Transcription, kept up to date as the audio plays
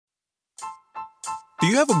Do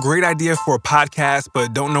you have a great idea for a podcast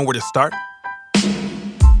but don't know where to start?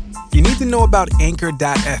 You need to know about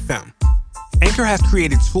Anchor.fm. Anchor has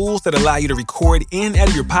created tools that allow you to record and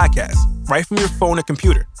edit your podcast right from your phone or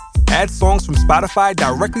computer. Add songs from Spotify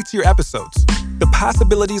directly to your episodes. The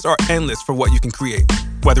possibilities are endless for what you can create,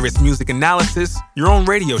 whether it's music analysis, your own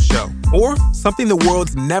radio show, or something the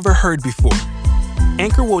world's never heard before.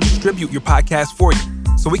 Anchor will distribute your podcast for you,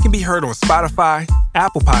 so it can be heard on Spotify,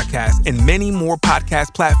 Apple Podcasts, and many more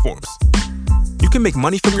podcast platforms. You can make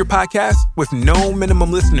money from your podcast with no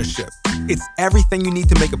minimum listenership. It's everything you need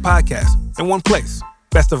to make a podcast in one place.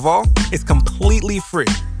 Best of all, it's completely free.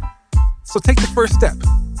 So take the first step.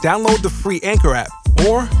 Download the free Anchor app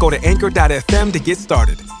or go to anchor.fm to get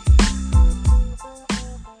started.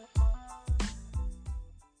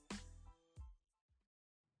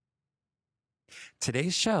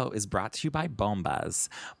 Today's show is brought to you by Bombas.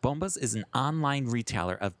 Bombas is an online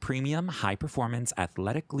retailer of premium, high-performance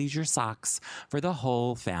athletic leisure socks for the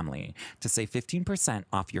whole family. To save 15%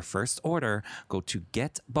 off your first order, go to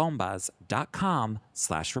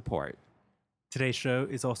getbombas.com/report. Today's show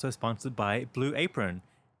is also sponsored by Blue Apron.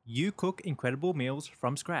 You cook incredible meals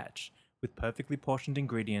from scratch with perfectly portioned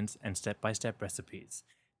ingredients and step-by-step recipes.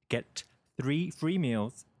 Get 3 free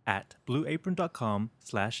meals at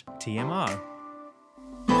blueapron.com/TMR.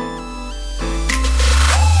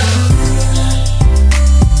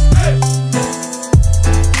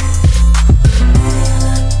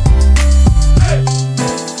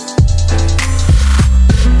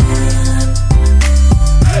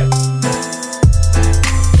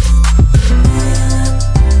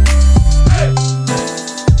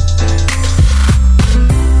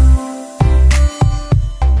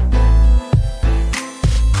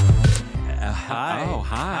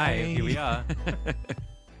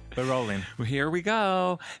 We're rolling. Here we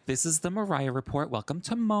go. This is the Mariah Report. Welcome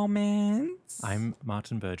to Moments. I'm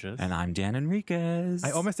Martin Burgess. And I'm Dan Enriquez.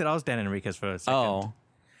 I almost said I was Dan Enriquez for a second. Oh.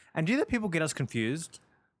 And do you think people get us confused?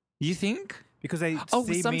 You think? Because they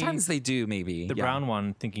see sometimes they do, maybe. The brown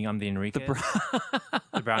one thinking I'm the Enriquez.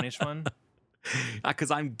 The brownish one.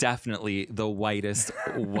 Because I'm definitely the whitest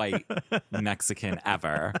white Mexican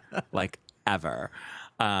ever. Like, ever.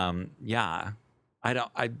 Yeah.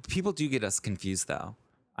 People do get us confused, though.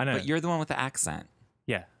 I know. But you're the one with the accent.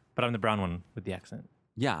 Yeah, but I'm the brown one with the accent.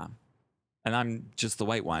 Yeah. And I'm just the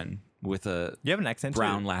white one with a you have an accent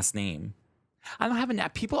brown too. last name. I don't have an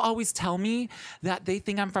accent. People always tell me that they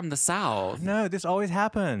think I'm from the South. No, this always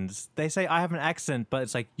happens. They say I have an accent, but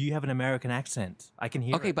it's like you have an American accent. I can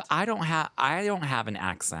hear it. Okay, but I don't have an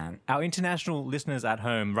accent. Our international listeners at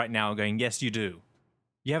home right now are going, yes, you do.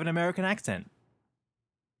 You have an American accent.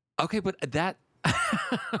 Okay, but that...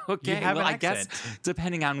 Okay, well, I guess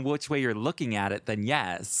depending on which way you're looking at it, then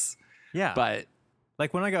yes. Yeah. But...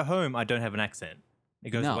 like when I go home, I don't have an accent. It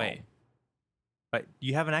goes away. But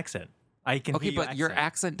you have an accent. I can hear your accent. Your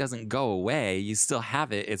accent doesn't go away. You still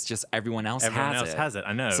have it. It's just everyone else has it.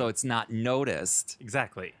 I know. So it's not noticed.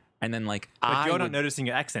 Exactly. And then like but you're not noticing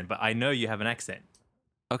your accent, but I know you have an accent.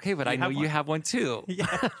 Okay, but I know you have one too. Yeah,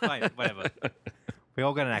 fine, whatever. We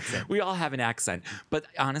all got an accent. We all have an accent. But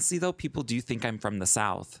honestly, though, people do think I'm from the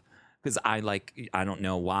South. Because I don't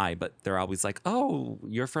know why, but they're always like, oh,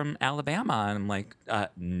 you're from Alabama. And I'm like,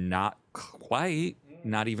 not quite,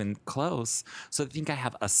 not even close. So they think I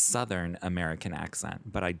have a Southern American accent,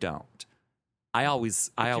 but I don't. I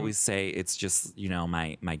always say it's just,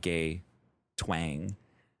 my gay twang.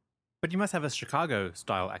 But you must have a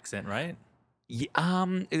Chicago-style accent, right?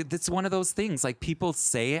 Yeah, it's one of those things. Like, people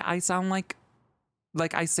say I sound like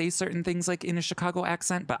I say certain things like in a Chicago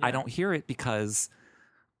accent, but I don't hear it because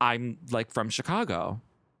I'm like from Chicago.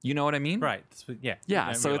 You know what I mean? Right. Yeah.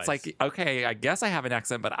 Yeah. So it's like, okay, I guess I have an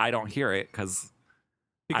accent, but I don't hear it because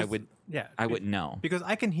I wouldn't know. Because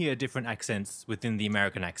I can hear different accents within the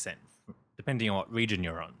American accent, depending on what region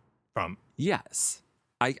you're from. Yes.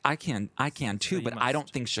 I can too, but I don't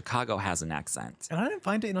think Chicago has an accent. And I don't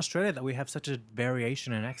find it in Australia that we have such a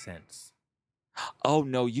variation in accents. Oh,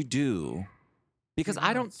 no, you do. Because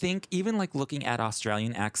I don't think, even like looking at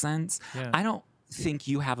Australian accents, I don't think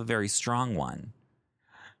you have a very strong one.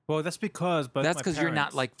 Well, that's because you're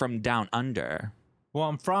not like from down under. Well,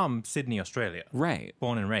 I'm from Sydney, Australia. Right.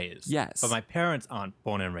 Born and raised. Yes. But my parents aren't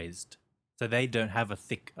born and raised. So they don't have a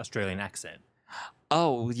thick Australian accent.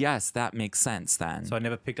 Oh, yes, that makes sense then. So I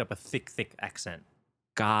never picked up a thick accent.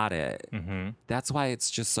 Got it. Mm-hmm. That's why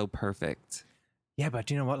it's just so perfect. Yeah, but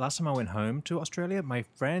do you know what? Last time I went home to Australia, my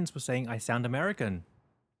friends were saying I sound American.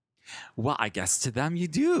 Well, I guess to them you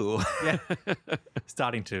do. Yeah,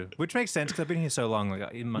 starting to, which makes sense because I've been here so long.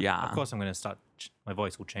 Of course, I'm going to start. My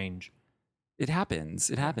voice will change. It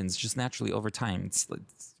happens. It happens just naturally over time. It's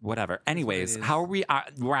whatever. Anyways, is. how are we?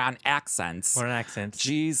 We're on accents. We're on accents.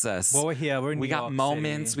 Jesus. Well, we're here. We're in We New got York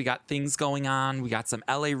moments. City. We got things going on. We got some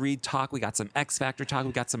LA Reid talk. We got some X Factor talk.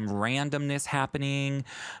 We got some randomness happening.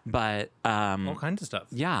 But All kinds of stuff.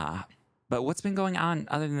 yeah. But what's been going on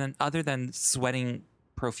other than sweating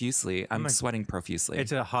profusely? I'm sweating profusely.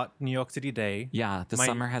 It's a hot New York City day. Yeah, the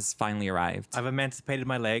summer has finally arrived. I've emancipated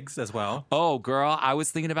my legs as well. Oh, girl, I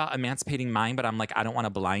was thinking about emancipating mine, but I'm like, I don't want to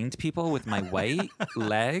blind people with my white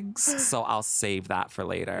legs, so I'll save that for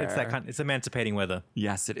later. It's that kind. It's emancipating weather.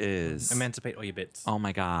 Yes, it is. Emancipate all your bits. Oh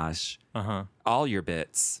my gosh. Uh-huh. All your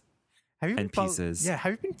bits. Have you and pieces. Yeah,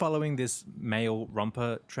 have you been following this male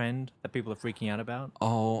romper trend that people are freaking out about?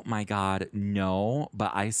 Oh my God, no.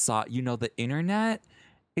 But I saw, the internet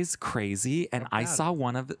is crazy, and I saw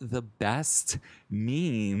one of the best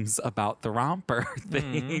memes about the romper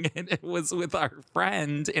thing, and it was with our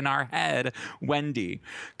friend in our head, Wendy,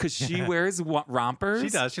 because she wears rompers. She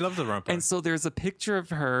does. She loves the romper. And so there's a picture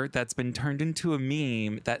of her that's been turned into a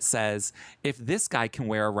meme that says, "If this guy can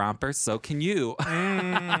wear a romper, so can you."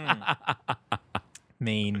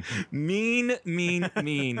 Mean,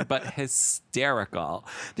 but hysterical.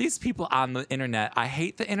 These people on the internet, I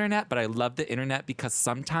hate the internet, but I love the internet because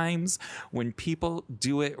sometimes when people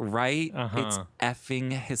do it right, it's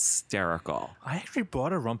effing hysterical. I actually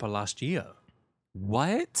bought a romper last year.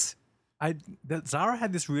 What? Zara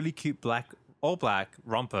had this really cute all black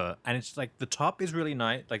romper, and it's like the top is really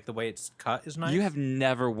nice, like the way it's cut is nice. You have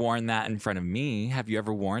never worn that in front of me. Have you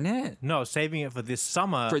ever worn it? No, saving it for this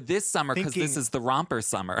summer. For this summer, because this is the romper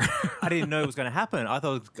summer. I didn't know it was going to happen. I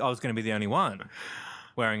thought I was going to be the only one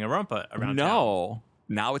wearing a romper around town. No,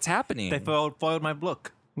 now it's happening. They foiled my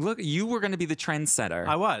look. Look, you were going to be the trendsetter.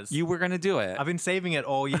 I was. You were going to do it. I've been saving it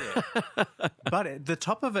all year. But the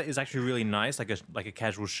top of it is actually really nice, like a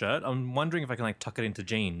casual shirt. I'm wondering if I can like tuck it into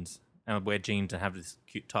jeans and wear jeans and have this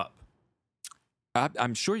cute top.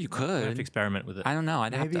 I'm sure you I could. have to experiment with it. I don't know. I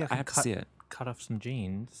have can to see it. Cut off some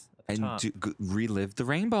jeans at the And top. relive the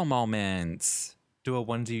rainbow moments. Do a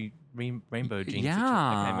onesie rainbow jeans.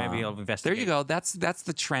 Yeah. Okay, maybe I'll investigate. There you go. That's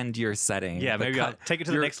the trend you're setting. Yeah, maybe I'll take it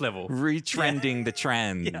to the next level. Retrending the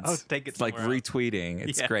trends. Yeah, I'll take it It's like somewhere else. retweeting.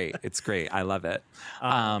 It's great. It's great. I love it.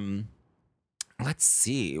 Let's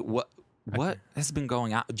see. What has been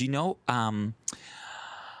going on? Do you know,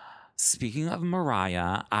 speaking of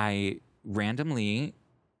Mariah, I randomly,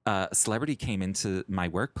 a celebrity came into my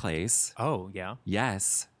workplace. Oh, yeah.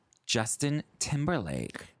 Yes. Justin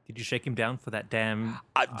Timberlake. Did you shake him down for that damn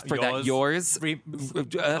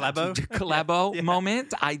collabo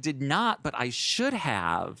moment? I did not, but I should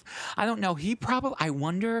have. I don't know. I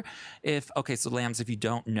wonder if, okay, so Lambs, if you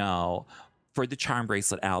don't know, for the Charm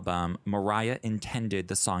Bracelet album, Mariah intended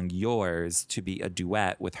the song Yours to be a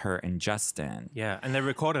duet with her and Justin. Yeah, and they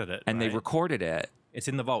recorded it. And they recorded it. It's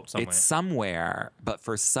in the vault somewhere. It's somewhere, but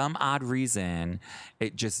for some odd reason,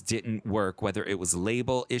 it just didn't work, whether it was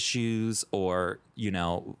label issues or,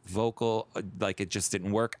 vocal, like it just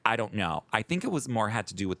didn't work. I don't know. I think it was more had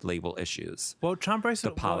to do with label issues. Well, Charm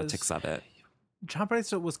Bracelet the politics of it. Charm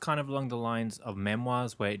Bracelet was kind of along the lines of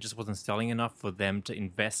Memoirs, where it just wasn't selling enough for them to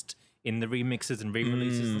invest in the remixes and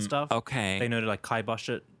re-releases and stuff. Okay. They know to like kibosh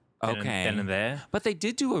it then and there. But they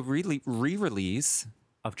did do a re-release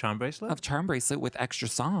Of Charm Bracelet? with extra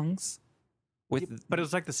songs. But it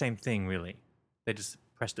was like the same thing, really. They just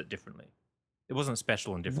pressed it differently. It wasn't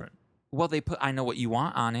special and different. Well, they put I Know What You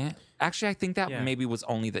Want on it. Actually, I think that maybe was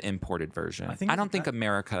only the imported version. I don't think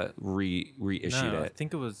America reissued it. I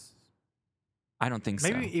think it was... I don't think so.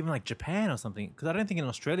 Maybe even like Japan or something. Because I don't think in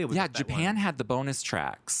Australia we got that Japan one. had the bonus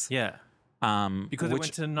tracks. Yeah. Because it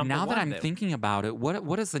went to number now one that I'm there. thinking about it,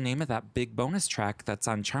 what is the name of that big bonus track that's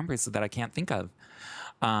on Charm Bracelet that I can't think of?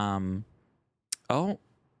 Which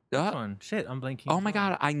one? Shit, I'm blanking. Oh my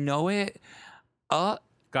God, I know it.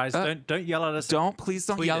 Guys, don't yell at us. Please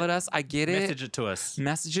don't yell at us. I get it. Message it to us.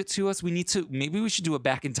 Message it to us. Maybe we should do a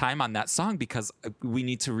back in time on that song because we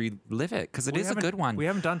need to relive it because it is a good one. We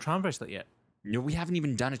haven't done Charm Bracelet yet. No, we haven't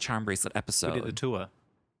even done a Charm Bracelet episode. We did the tour.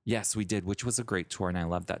 Yes, we did, which was a great tour, and I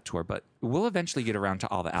loved that tour. But we'll eventually get around to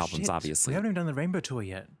all the albums, obviously. We haven't even done the Rainbow tour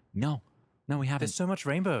yet. No, we haven't. There's so much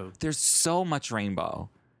rainbow. There's so much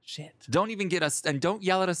rainbow. Shit. Don't even get us, and don't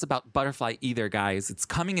yell at us about Butterfly either, guys. It's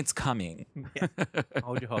coming. It's coming. Yeah.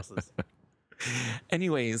 Hold your horses.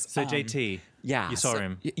 Anyways. So JT. Yeah. You saw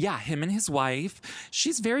him. Yeah, him and his wife.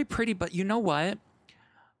 She's very pretty, but you know what?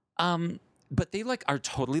 But they are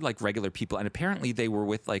totally regular people. And apparently they were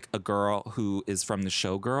with a girl who is from the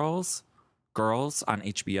show Girls on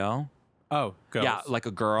HBO. Oh, Girls. Yeah, like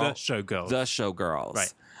a girl. The show Girls. The show Girls.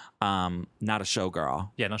 Right. not a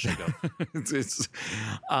showgirl. Yeah, not Showgirl. it's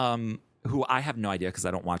who I have no idea because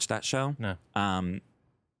I don't watch that show. No.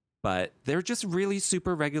 But they're just really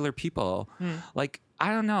super regular people. Like,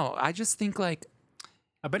 I don't know. I just think like,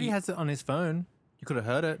 I bet he has it on his phone. You could have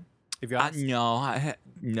heard it if you asked.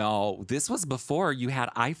 no. This was before you had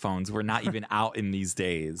iPhones. We're not even out in these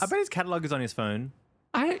days. I bet his catalog is on his phone.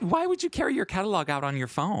 Why would you carry your catalog out on your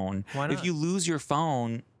phone? Why not? If you lose your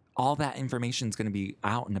phone, all that information is going to be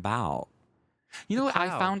out and about. You know what I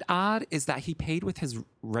found odd is that he paid with his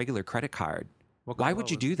regular credit card. Why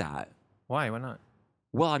would you do that? Why? Why not?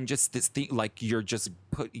 Well, I'm just like you're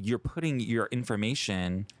putting your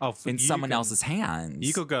information in someone else's hands.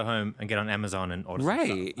 You could go home and get on Amazon and order some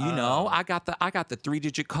right. stuff. You know, I got the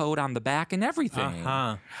 3-digit code on the back and everything.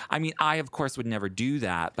 Uh-huh. I mean, I of course would never do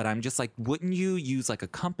that, but I'm just like, wouldn't you use like a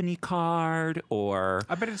company card or?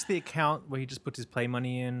 I bet it's the account where he just puts his play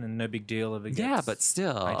money in and no big deal if it gets but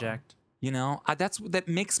still hijacked. You know, that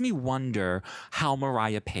makes me wonder how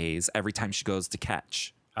Mariah pays every time she goes to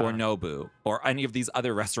Catch. Or Nobu, or any of these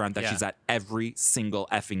other restaurants that she's at every single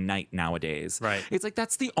effing night nowadays. Right. It's like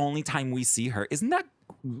that's the only time we see her. Isn't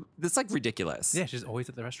that's like ridiculous? Yeah, she's always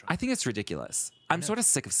at the restaurant. I think it's ridiculous. I'm sort of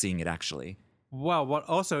sick of seeing it actually. Well, what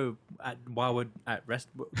also while we're in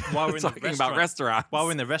Talking about restaurants. While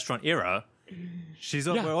we're in the restaurant era,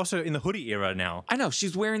 we're also in the hoodie era now. I know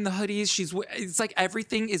she's wearing the hoodies. It's like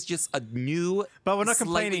everything is just a new. But we're not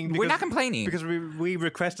complaining. We're not complaining because we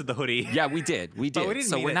requested the hoodie. Yeah, we did. We did. But we didn't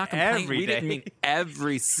so mean we're it not complaining. every We didn't day. mean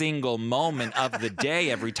every single moment of the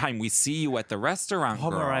day. Every time we see you at the restaurant, Oh,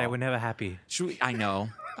 girl. Mariah, we're never happy. I know.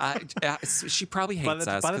 She probably hates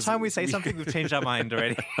us. By the time we say something, we've changed our mind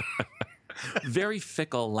already. Very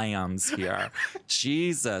fickle lambs here.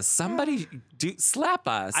 Jesus, somebody slap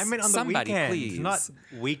us. I meant on somebody, the weekend, please. not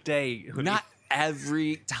weekday. Hoodie. Not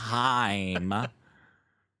every time. It's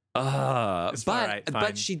all right, fine.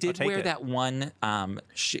 But she did I'll take wear it. that one when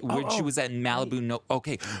she was at Malibu. No,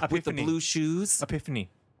 okay, with the Epiphany. blue shoes. Epiphany.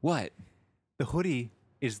 What? The hoodie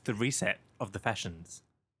is the reset of the fashions.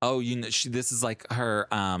 Oh, you know, this is like her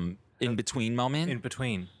in between moment. In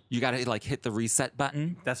between. You got to like hit the reset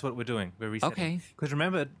button. That's what we're doing. We're resetting. Okay. Because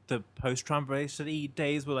remember, the post-Trump bracelet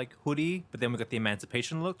days were like hoodie, but then we got the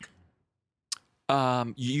emancipation look.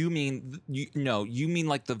 You mean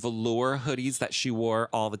like the velour hoodies that she wore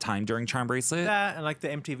all the time during Charm Bracelet? That and like the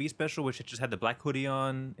MTV special, which it just had the black hoodie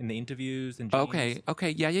on in the interviews and jeans. Okay,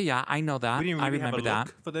 yeah. I know that. We didn't really I remember have a that.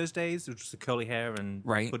 look for those days. It was just the curly hair and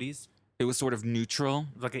hoodies. It was sort of neutral.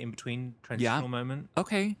 It was like an in-between transitional moment.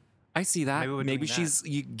 Okay, I see that. Maybe we're Maybe doing she's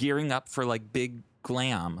gearing up for like big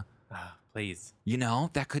glam. Please. You know,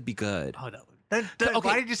 that could be good. Oh, that would.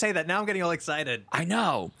 Why did you say that? Now I'm getting all excited. I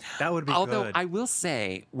know. That would be Although good. I will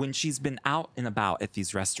say, when she's been out and about at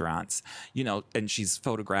these restaurants, you know, and she's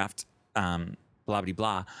photographed, blah,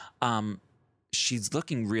 blah, blah, she's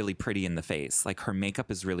looking really pretty in the face. Like her makeup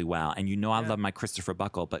is really well. And you know I love my Christopher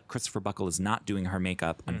Buckle, but Christopher Buckle is not doing her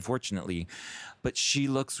makeup, unfortunately. But she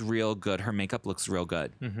looks real good. Her makeup looks real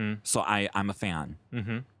good. Mm-hmm. So I'm a fan.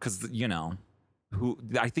 Because, you know,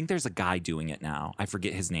 I think there's a guy doing it now. I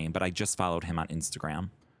forget his name, but I just followed him on Instagram.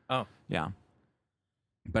 Oh. Yeah.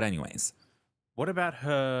 But anyways. What about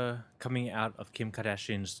her coming out of Kim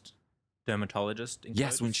Kardashian's dermatologist?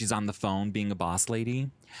 Yes, when she's on the phone being a boss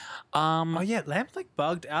lady. Oh yeah, Lamb's like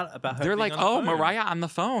bugged out about her. They're being like, on the oh, phone. Mariah on the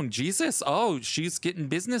phone. Jesus. Oh, she's getting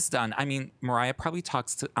business done. I mean, Mariah probably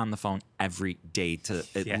talks on the phone every day to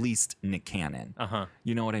at least Nick Cannon. Uh-huh.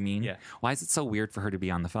 You know what I mean? Yeah. Why is it so weird for her to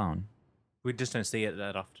be on the phone? We just don't see it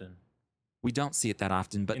that often. We don't see it that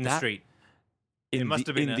often, but In the street. It must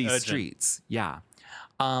have been in these urgent. streets. Yeah.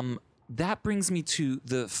 That brings me to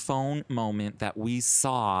the phone moment that we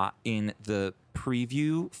saw in the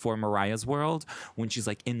preview for Mariah's World when she's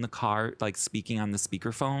like in the car, like speaking on the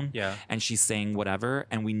speakerphone. Yeah. And she's saying whatever.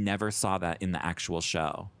 And we never saw that in the actual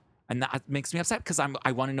show. And that makes me upset because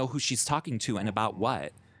I want to know who she's talking to and about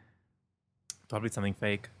what. Probably something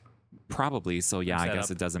fake. Probably. So yeah, I Set get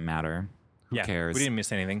up. It doesn't matter. Who cares? We didn't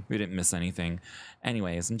miss anything. We didn't miss anything.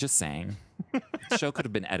 Anyways, I'm just saying. The show could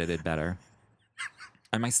have been edited better.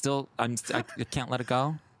 I can't let it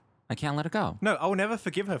go. I can't let it go. No, I will never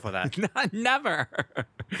forgive her for that. Never.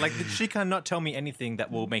 Like, she cannot tell me anything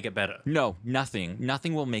that will make it better. No, nothing.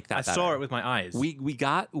 Nothing will make that I better. saw it with my eyes.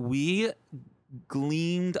 We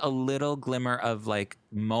gleamed a little glimmer of like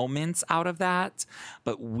moments out of that,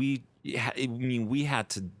 but we had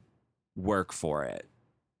to work for it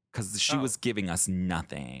because she was giving us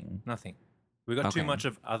nothing. Nothing. We got too much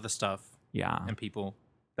of other stuff. Yeah. And people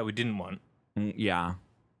that we didn't want. Yeah.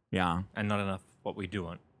 And not enough what we do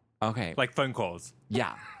want. Okay. Like phone calls.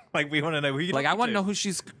 Yeah. Like, we want to know who you Like, I want to know who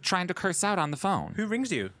she's trying to curse out on the phone. Who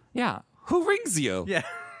rings you? Yeah. Who rings you? Yeah.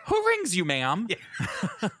 Who rings you, ma'am?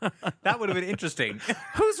 Yeah. That would have been interesting.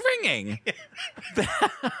 Who's ringing?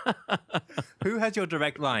 Who has your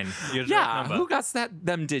direct line? Your direct Yeah. number? Who got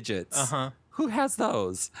them digits? Uh-huh. Who has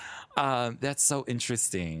those? That's so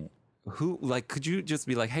interesting. Who, like, could you just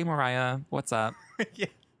be like, hey, Mariah, what's up? Yeah.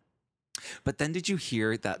 But then did you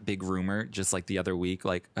hear that big rumor just like the other week,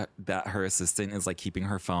 like that her assistant is like keeping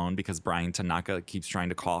her phone because Brian Tanaka keeps trying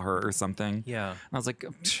to call her or something? Yeah. And I was like,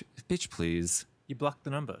 bitch, please. You blocked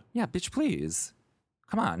the number. Yeah, bitch, please.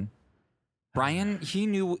 Come on. Brian, he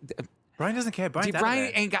knew. Brian doesn't care. Brian's out of Brian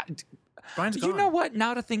there. ain't got. Brian's You gone. know what?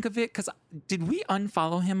 Now to think of it, because did we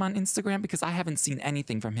unfollow him on Instagram? Because I haven't seen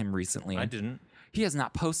anything from him recently. I didn't. He has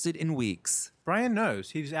not posted in weeks. Brian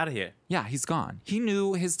knows. He's out of here. Yeah, he's gone. He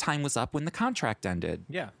knew his time was up when the contract ended.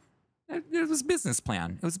 Yeah. It was a business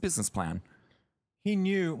plan. It was a business plan. He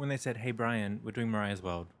knew when they said, hey, Brian, we're doing Mariah's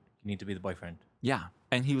World. You need to be the boyfriend. Yeah.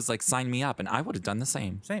 And he was like, sign me up. And I would have done the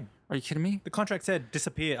same. Same. Are you kidding me? The contract said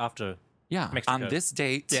disappear after. Yeah. Mexico. On this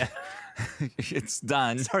date, Yeah. it's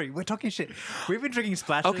done. Sorry, we're talking shit. We've been drinking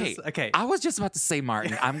splashes. Okay. I was just about to say,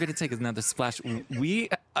 Martin, I'm going to take another splash.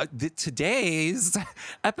 Today's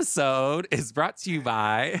episode is brought to you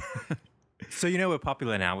by. So you know we're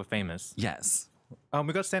popular now. We're famous. Yes.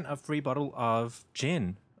 We got sent a free bottle of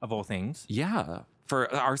gin, of all things. Yeah.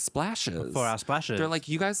 For our splashes. For our splashes. They're like,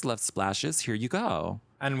 you guys love splashes. Here you go.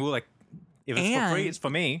 And we're like, if it's for free, it's for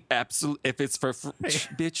me. Absolutely. If it's for free,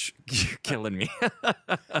 bitch, you're killing me.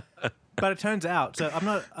 But it turns out, so I'm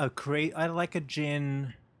not I like a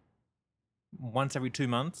gin once every 2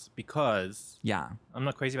 months because Yeah. I'm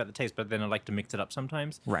not crazy about the taste, but then I like to mix it up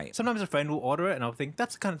sometimes. Right. Sometimes a friend will order it and I'll think,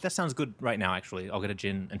 that sounds good right now, actually. I'll get a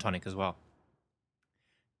gin and tonic as well.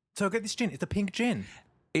 So I'll get this gin. It's a pink gin.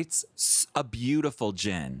 It's a beautiful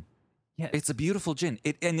gin. Yeah. It's a beautiful gin.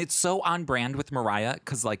 And it's so on brand with Mariah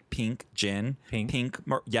because, like, pink gin.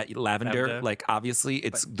 Lavender. Like, obviously,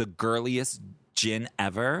 it's the girliest gin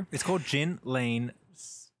ever. It's called Gin Lane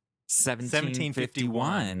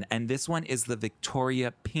 1751. And this one is the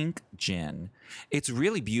Victoria Pink Gin. It's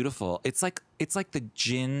really beautiful. It's like the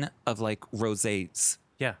gin of, like, rosés,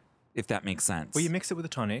 Yeah. if that makes sense. Well, you mix it with a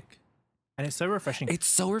tonic and it's so refreshing. It's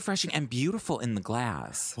so refreshing and beautiful in the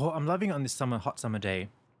glass. Well, I'm loving it on this hot summer day.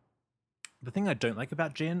 The thing I don't like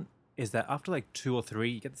about gin is that after like 2 or 3,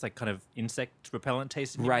 you get this like kind of insect repellent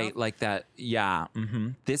taste in your Right, mouth. like that. Yeah.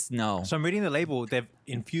 No. So I'm reading the label. They've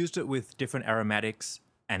infused it with different aromatics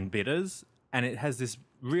and bitters, and it has this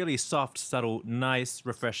really soft, subtle, nice,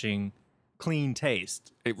 refreshing, clean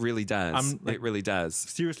taste. It really does. It really does.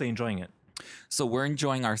 Seriously enjoying it. So we're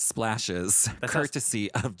enjoying our splashes, That's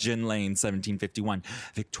courtesy of Gin Lane 1751,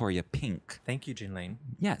 Victoria Pink. Thank you, Gin Lane.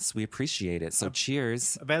 Yes, we appreciate it. So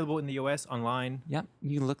cheers. Available in the US online. Yep,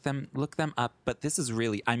 you look them up. But this is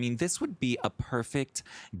really, I mean, this would be a perfect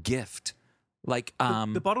gift, like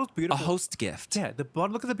The bottle's a beautiful. host gift. Yeah,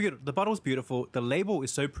 look at the bottle's beautiful. The label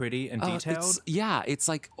is so pretty and detailed. It's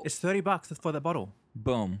like It's $30 for that bottle.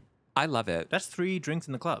 boom. I love it. That's 3 drinks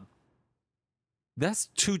in the club. That's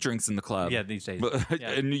 2 drinks in the club. Yeah, these days.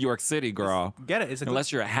 Yeah. In New York City, girl. Get it? It's a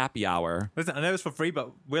Unless you're at happy hour. Listen, I know it's for free,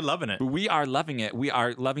 but we're loving it. We are loving it. We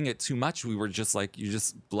are loving it too much. We were just like, you're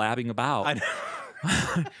just blabbing about. I know.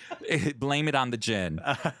 Blame it on the gin.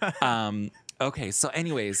 Okay, so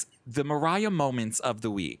anyways, the Mariah moments of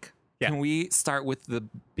the week. Yeah. Can we start with the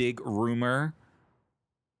big rumor?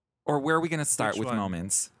 Or where are we going to start Which with one?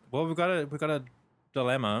 moments? Well, we've got a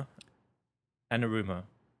dilemma and a rumor.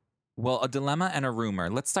 Well, a dilemma and a rumor.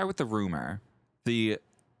 Let's start with the rumor. Okay,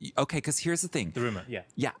 because here's the thing. The rumor, yeah.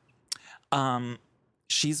 Yeah.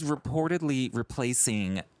 She's reportedly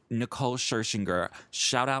replacing Nicole Scherzinger.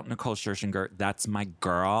 Shout out Nicole Scherzinger. That's my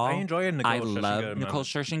girl. I enjoy a Nicole I Scherzinger love moment. Nicole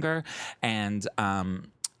Scherzinger. And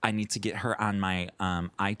I need to get her on my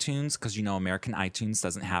iTunes because, American iTunes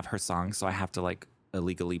doesn't have her song. So I have to, like,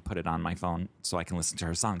 illegally put it on my phone so I can listen to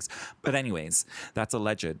her songs. But anyways, that's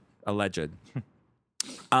alleged. I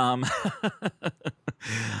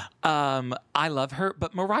love her,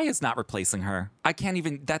 but Mariah's not replacing her. I can't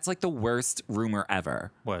even. That's like the worst rumor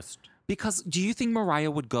ever. Worst. Because do you think Mariah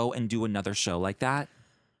would go and do another show like that?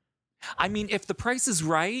 I mean, if the price is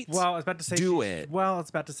right, Well, I was about to say do it. Well, I was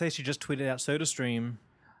about to say she just tweeted out SodaStream.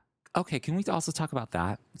 Okay, can we also talk about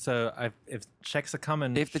that? So if checks are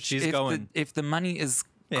coming, she's if going. if the money is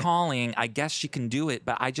calling, I guess she can do it,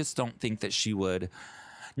 but I just don't think that she would.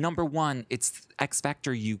 Number one, it's X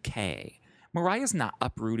Factor UK. Mariah's not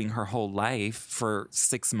uprooting her whole life for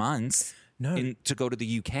 6 months to go to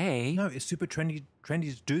the UK. No, it's super trendy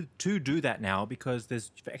to do that now because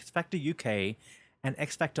there's X Factor UK and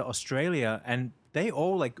X Factor Australia, and they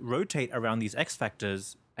all like rotate around these X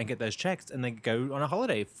Factors and get those checks, and they go on a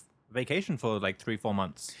holiday vacation for like 3-4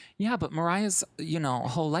 months. Yeah, but Mariah's,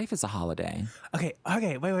 whole life is a holiday. Okay,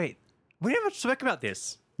 wait. We never spoke about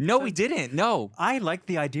this. No, we didn't. No. I like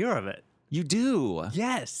the idea of it. You do.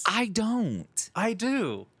 Yes. I don't. I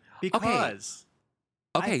do. Because...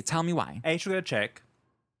 Okay, tell me why. A, she'll get a check.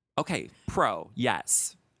 Okay, pro,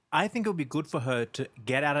 yes. I think it would be good for her to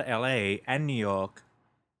get out of LA and New York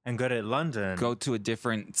and go to London. Go to a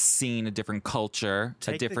different scene, a differerent culture,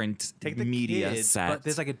 a different media kids, set. But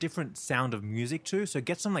there's like a different sound of music too. So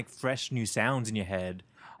get some like fresh new sounds in your head.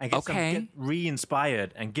 And get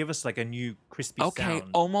re-inspired and give us like a new crispy sound.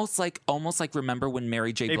 Almost like remember when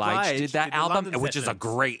Mary J. Blige did that album, which is a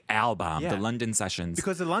great album, the London Sessions.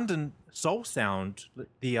 Because the London soul sound,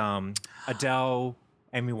 the Adele,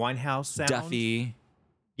 Amy Winehouse sound. Duffy.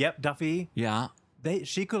 Yep, Duffy. Yeah.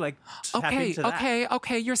 She could like tap into that.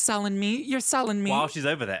 Okay, you're selling me. While she's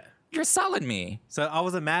over there. You're selling me. So I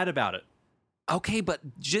wasn't mad about it. Okay, but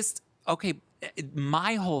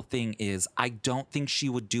my whole thing is I don't think she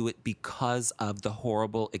would do it because of the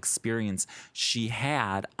horrible experience she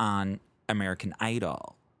had on American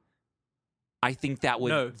Idol. I think that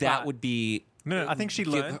would be I think she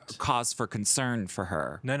learned cause for concern for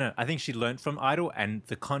her. No, I think she learned from Idol, and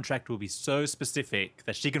the contract will be so specific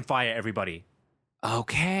that she can fire everybody.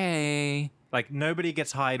 Okay. Like nobody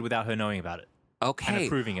gets hired without her knowing about it. Okay. And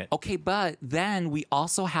approving it. Okay, but then we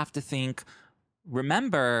also have to think,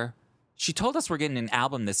 remember, she told us we're getting an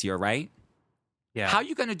album this year, right? Yeah. How are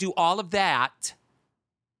you going to do all of that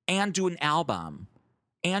and do an album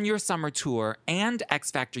and your summer tour and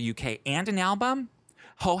X Factor UK and an album?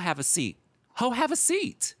 Ho, have a seat.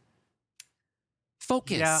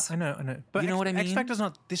 Focus. Yeah, I know. But you know what I mean? X Factor's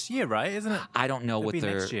not this year, right? Isn't it? I don't know what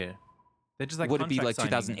they're... next year. They're just like would it be like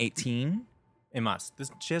contract 2018? It must.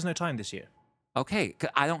 She has no time this year. Okay. 'Cause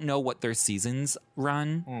I don't know what their seasons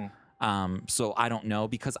run. So I don't know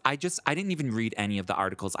because I didn't even read any of the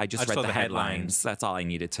articles. I just read the headlines. That's all I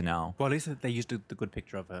needed to know. Well, at least they used the good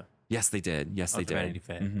picture of her. Yes, they did. Yes, they did. Vanity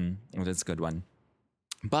Fair. It was a good one.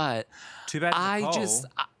 But too bad.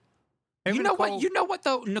 You know what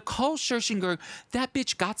though? Nicole Scherzinger, that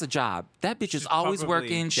bitch got a job. That bitch is always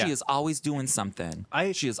working. She is always doing something.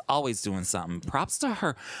 She is always doing something. Props to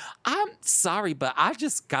her. I'm sorry, but I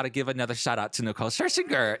just got to give another shout out to Nicole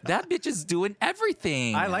Scherzinger. That bitch is doing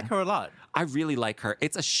everything. I like her a lot. I really like her.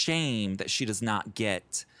 It's a shame that she does not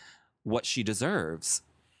get what she deserves.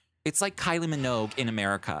 It's like Kylie Minogue in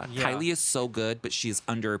America. Yeah. Kylie is so good, but she is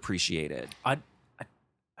underappreciated.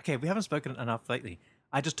 Okay, we haven't spoken enough lately.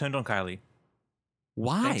 I just turned on Kylie.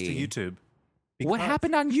 Why? Thanks to YouTube. What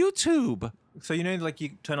happened on YouTube? So like you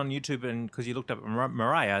turn on YouTube and because you looked up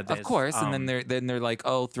Mariah, of course, and then they're like,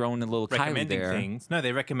 oh, throwing a little Kylie there. Things. No,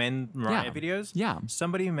 they recommend Mariah videos. Yeah.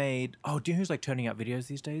 Somebody made. Oh, do you know who's like turning out videos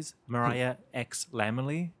these days? Mariah X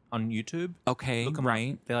LambMail on YouTube. Okay, look 'em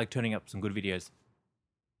right. Up. They're like turning up some good videos.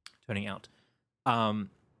 Turning out.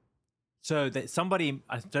 So that somebody,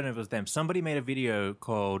 I don't know if it was them. Somebody made a video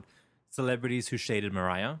called "Celebrities Who Shaded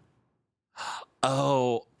Mariah."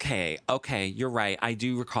 Oh, okay, you're right. I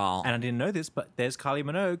do recall. And I didn't know this, but there's Kylie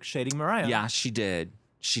Minogue shading Mariah. Yeah, she did.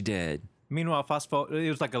 Meanwhile, fast forward, it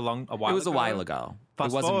was like a while ago. It was a while ago.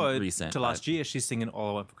 Fast it wasn't forward recent. to last year, she's singing All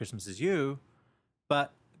I Want for Christmas Is You.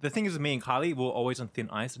 But the thing is with me and Kylie, we're always on thin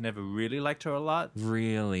ice. I never really liked her a lot.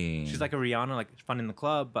 Really? She's like a Rihanna, like fun in the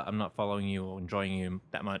club, but I'm not following you or enjoying you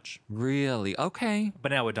that much. Really? Okay. But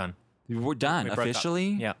now we're done. We're done officially?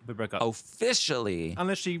 Yeah, we broke up. Officially?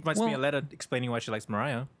 Unless she writes me a letter explaining why she likes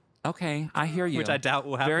Mariah. Okay, I hear you. Which I doubt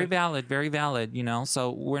will happen. Very valid,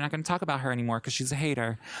 So we're not going to talk about her anymore because she's a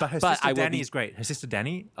hater. But her sister Danny is great. Her sister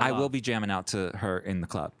Danny, I will be jamming out to her in the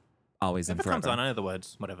club. Always and forever. If it comes on, I know the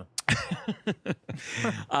words. Whatever.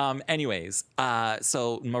 Anyways,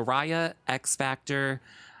 so Mariah, X Factor.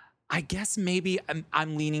 I guess maybe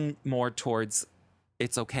I'm leaning more towards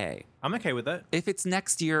it's okay. I'm okay with that. If it's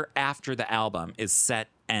next year after the album is set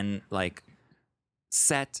and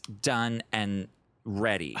done, and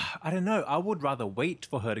ready. I don't know. I would rather wait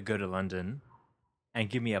for her to go to London and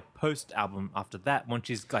give me a post album after that once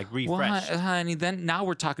she's like refreshed. Well, honey, then now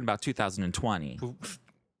we're talking about 2020.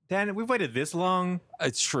 Dan, we've waited this long.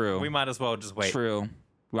 It's true. We might as well just wait. True.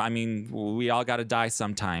 Well, I mean, we all got to die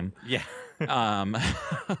sometime. Yeah.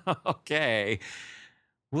 Okay.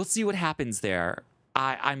 We'll see what happens there.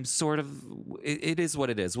 I'm sort of, it is what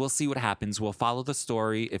it is. We'll see what happens. We'll follow the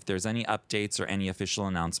story. If there's any updates or any official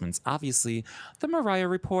announcements, obviously, the Mariah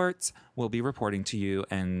Report will be reporting to you.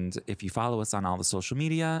 And if you follow us on all the social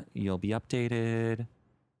media, you'll be updated.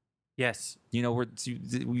 Yes, You know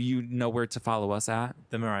where to follow us at?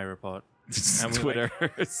 the Mariah Report. And we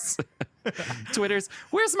Twitters. Twitters.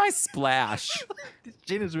 Where's my splash? This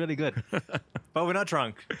gin is really good, but we're not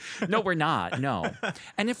drunk. No, we're not. No.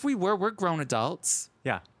 And if we were, we're grown adults.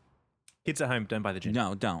 Yeah, kids at home, don't buy the gin.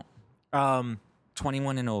 No, don't.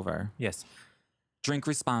 21 and over. Yes. Drink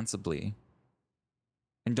responsibly.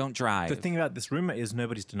 And don't drive. The thing about this rumor is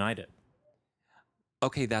nobody's denied it.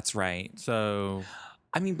 Okay, that's right. So,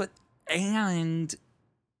 I mean,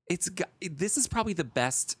 this is probably the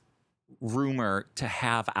best rumor to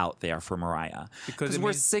have out there for Mariah, because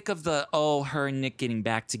we're sick of the her and Nick getting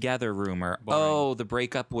back together rumor. Boring. The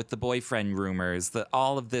breakup with the boyfriend rumors,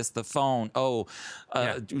 all of this, the phone.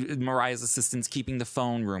 Mariah's assistant's keeping the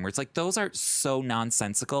phone rumor. It's like those are so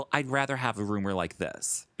nonsensical. I'd rather have a rumor like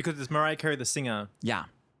this because it's Mariah Carey, the singer, yeah,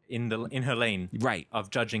 in her lane, right, of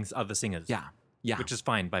judging other singers, yeah, which is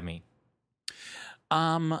fine by me.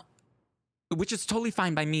 Which is totally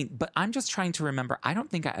fine by me, but I'm just trying to remember. I don't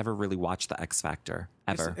think I ever really watched the X Factor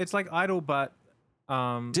ever. It's like Idol, but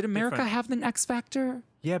did America different. have an X Factor?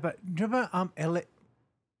 Yeah, but remember Elliot?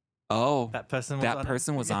 Oh, That person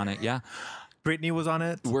was on it. Yeah, Britney was on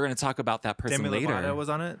it. we're gonna talk about that person Demi later. Lovato was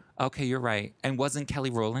on it. Okay, you're right. And wasn't Kelly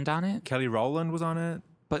Rowland on it? Kelly Rowland was on it.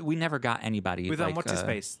 But we never got anybody With like, what's his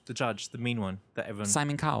face? The judge, the mean one that everyone.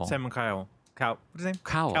 Simon Cowell. Simon Cowell. What's his name?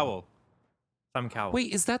 Cowell. Simon Cowell.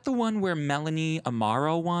 Wait, is that the one where Melanie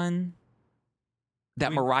Amaro won?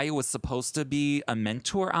 That Mariah was supposed to be a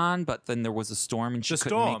mentor on, but then there was a storm and she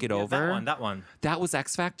couldn't make it over. That one. That was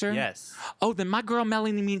X Factor? Yes. Oh, then my girl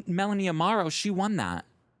Melanie Amaro, she won that.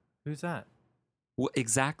 Who's that? Well,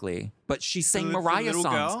 exactly. But she sang The Mariah little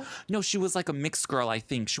songs. girl? No, she was like a mixed girl, I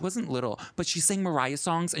think. She wasn't little, but she sang Mariah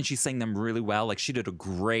songs and she sang them really well. Like she did a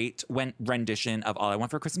great rendition of All I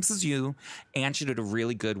Want for Christmas Is You, and she did a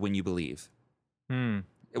really good When You Believe.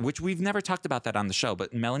 Which we've never talked about that on the show,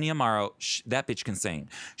 but Melanie Amaro, that bitch can sing.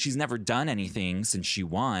 She's never done anything since she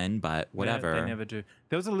won, but whatever. Yeah, they never do.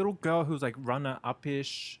 There was a little girl who was like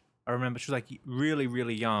runner-up-ish. I remember she was like really,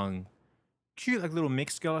 really young. Cute, like little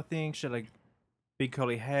mixed girl, I think. She had like big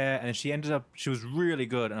curly hair, and she was really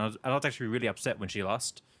good. And I was actually really upset when she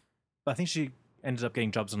lost. But I think she ended up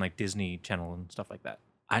getting jobs on like Disney Channel and stuff like that.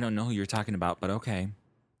 I don't know who you're talking about, but okay.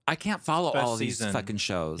 I can't follow all of these fucking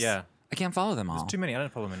shows. Yeah. I can't follow them all. There's too many. I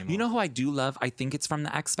don't follow them anymore. You know who I do love? I think it's from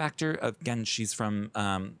the X Factor. Again, she's from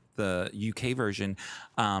the UK version.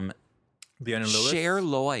 Leona Lewis? Cher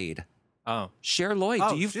Lloyd. Oh. Cher Lloyd.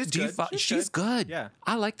 Oh, She's good. Yeah.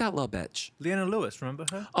 I like that little bitch. Leona Lewis, remember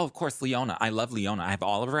her? Oh, of course, Leona. I love Leona. I have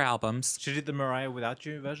all of her albums. She did the Mariah Without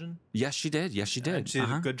You version? Yes, she did. Yes, she did. And she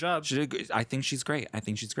did a good job. She did. I think she's great.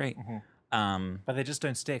 But they just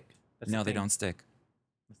don't stick. That's No, the they thing. don't stick.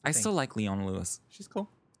 That's the I thing. still like Leona Lewis. She's cool.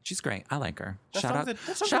 She's great. I like her. That Shout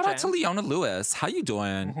song's out a to jam. Leona Lewis. How you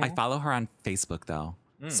doing? I follow her on Facebook though,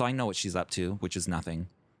 Mm. so I know what she's up to, which is nothing.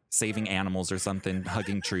 Saving animals or something,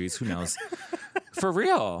 hugging trees. Who knows? For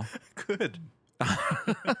real. Good.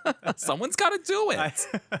 Someone's got to do it.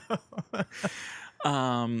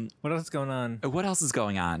 What else is going on? What else is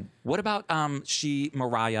going on? What about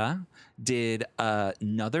Mariah did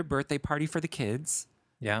another birthday party for the kids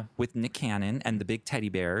Yeah. with Nick Cannon and the big teddy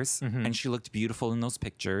bears, and she looked beautiful in those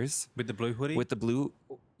pictures. With the blue hoodie? With the blue,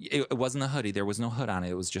 it wasn't a hoodie. There was no hood on it.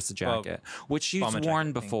 It was just a jacket, which she's bomber worn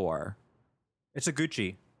jacket thing. before. It's a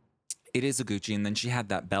Gucci. It is a Gucci, and then she had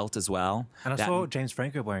that belt as well. And I saw James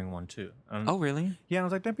Franco wearing one too. Oh, really? Yeah, and I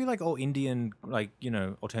was like, don't be like all Indian, like,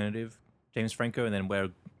 alternative James Franco and then wear a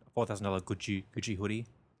 $4,000 Gucci hoodie.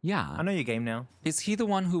 Yeah. I know your game now. Is he the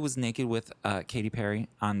one who was naked with Katy Perry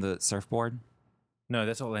on the surfboard? No,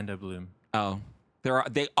 that's Orlando Bloom. Oh.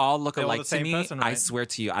 They all look They're all alike the same to me. person, I right? swear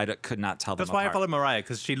to you, I could not tell That's them why I apart. follow Mariah,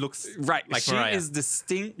 because she looks Right. like She Mariah. is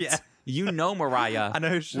distinct. Yeah. You know Mariah I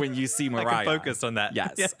know when you see Mariah. I can focus on that.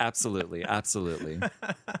 Yes, Yeah. absolutely. Absolutely.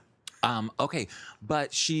 Okay,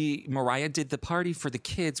 but Mariah did the party for the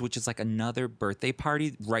kids, which is like another birthday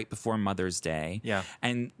party right before Mother's Day. Yeah.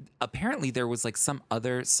 And apparently there was like some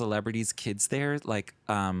other celebrities' kids there, like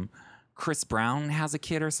Chris Brown has a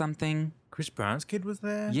kid or something. Chris Brown's kid was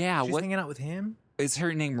there? Yeah, She's what- hanging out with him? Is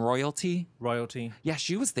her name Royalty? Royalty. Yeah,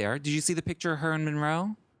 she was there. Did you see the picture of her and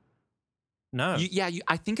Monroe? No.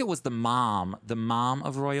 I think it was the mom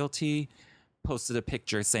of Royalty posted a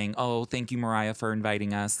picture saying, "Oh, thank you, Mariah, for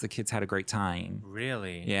inviting us. The kids had a great time."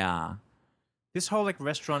 Really? Yeah, This whole like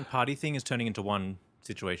restaurant party thing is turning into one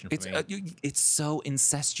situation for me. it's so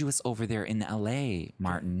incestuous over there in LA,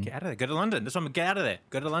 Martin. Get out of there. Go to London. That's what I'm get out of there.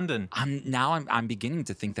 Go to London. I'm beginning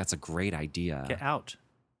to think that's a great idea. Get out.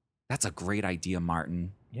 That's a great idea,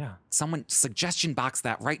 Martin. Yeah. Someone suggestion box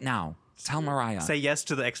that right now. Tell Mariah. Say yes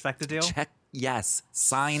to the X Factor deal. Check yes.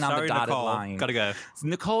 Sign on Sorry, the dotted Nicole. line. Gotta go.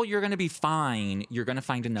 Nicole, you're gonna be fine. You're gonna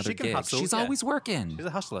find another She can gig. hustle, She's yeah. always working. She's a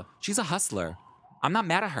hustler. She's a hustler. I'm not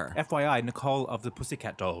mad at her. FYI, Nicole of the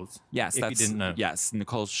Pussycat Dolls. Yes, if you didn't know. Yes,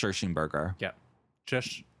 Nicole Scherschenberger. Yeah.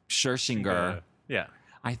 Just Scherchinger. Yeah.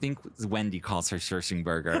 I think Wendy calls her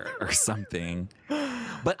Scherschenberger or something.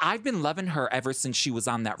 But I've been loving her ever since she was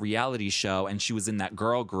on that reality show and she was in that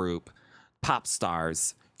girl group, Pop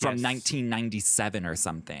Stars, from Yes. 1997 or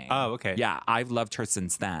something. Oh, okay. Yeah, I've loved her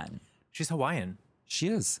since then. She's Hawaiian. She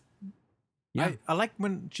is. Yeah. I like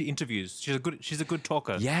when she interviews. She's a good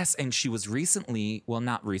talker. Yes, and she was recently, well,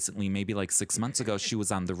 not recently, maybe like 6 months ago, she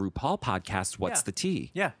was on the RuPaul podcast, What's Yeah. the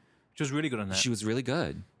Tea? Yeah. She was really good on that. She was really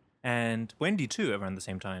good. And Wendy too around the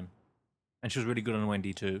same time. And she was really good on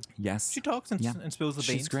Wendy too. Yes. She talks and spills the beans.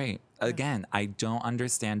 She's great. Again, I don't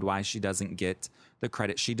understand why she doesn't get the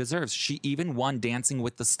credit she deserves. She even won Dancing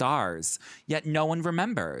with the Stars, yet no one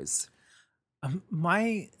remembers.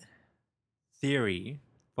 My theory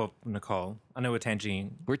for Nicole, I know we're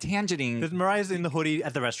tangenting. We're tangenting. There's Mariah's in the hoodie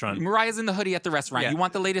at the restaurant. Mariah's in the hoodie at the restaurant. Yeah. You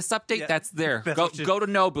want the latest update? Yeah. That's there. That's Go what go to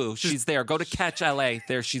Nobu. She's there. Go to Catch LA.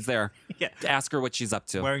 There, she's there. Yeah. Ask her what she's up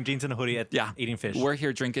to. Wearing jeans and a hoodie at Yeah. eating fish. We're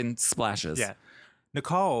here drinking splashes. Yeah.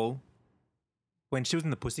 Nicole, when she was in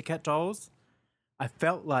the Pussycat Dolls, I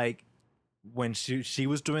felt like when she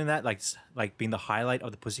was doing that, like being the highlight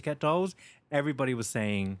of the Pussycat Dolls, everybody was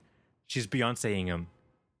saying she's Beyonceing him.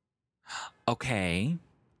 Okay.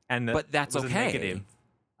 But that's was a okay. negative.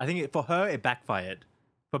 I think for her it backfired.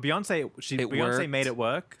 For Beyonce, Beyonce worked. made it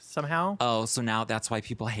work somehow. Oh, so now that's why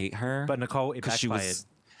people hate her? But Nicole, it 'Cause backfired she was.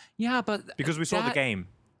 Yeah, but because we saw the that- game.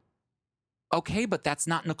 Okay, but that's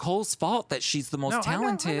not Nicole's fault that she's the most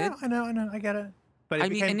talented. I know. I get it. But I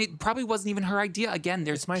mean, and it probably wasn't even her idea. Again,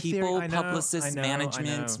 there's It's my theory. people, I know, publicists, I know,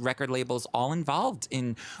 managements, I know. record labels, all involved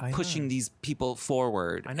in I pushing know. these people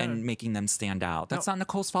forward I know. and making them stand out. That's No, not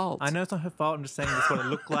Nicole's fault. I know it's not her fault. I'm just saying that's what it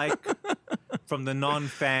looked like from the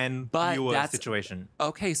non-fan But viewer that's- situation.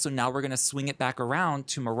 Okay, so now we're going to swing it back around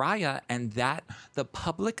to Mariah, and that the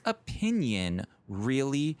public opinion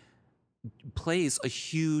really plays a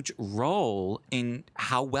huge role in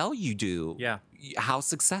how well you do. Yeah. How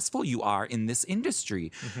successful you are in this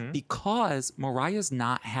industry, Mm-hmm. because Mariah's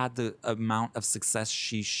not had the amount of success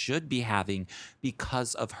she should be having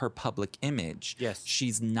because of her public image. Yes.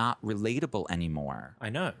 She's not relatable anymore. I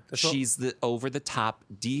know. That's what- She's the over the top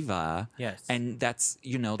diva. Yes. And that's,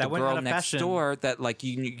 the That went out girl of next fashion. door that like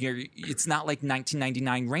you're it's not like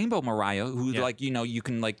 1999 Rainbow Mariah who Yeah. like, you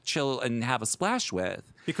can like chill and have a splash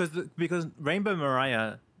with. because Rainbow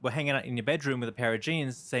Mariah were hanging out in your bedroom with a pair of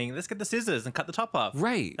jeans saying, let's get the scissors and cut the top off.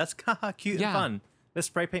 Right. That's cute Yeah. and fun. Let's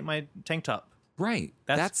spray paint my tank top. Right.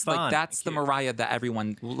 That's like fun that's and the cute. Mariah that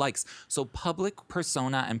everyone likes. So public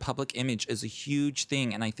persona and public image is a huge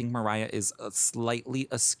thing, and I think Mariah is slightly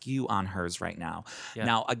askew on hers right now. Yeah.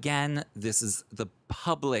 Now, again, this is the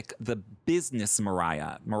business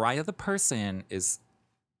Mariah. Mariah the person is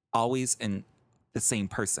always the same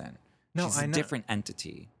person. No, She's I a know. different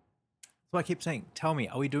entity. So I keep saying, tell me,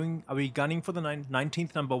 are we gunning for the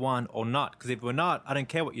 19th number one or not? Because if we're not, I don't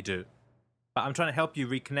care what you do. But I'm trying to help you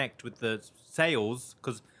reconnect with the sales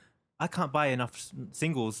because I can't buy enough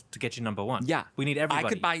singles to get you number one. Yeah. We need everybody.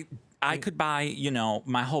 I could buy,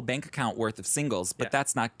 my whole bank account worth of singles, but Yeah.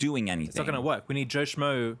 that's not doing anything. It's not going to work. We need Joe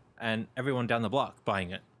Schmo and everyone down the block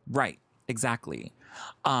buying it Right. Exactly.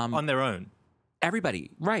 on their own. Everybody,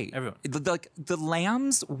 right? Everyone. The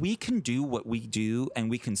lambs, we can do what we do, and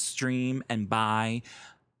we can stream and buy.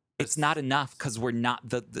 It's not enough because we're not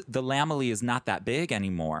the Lamely is not that big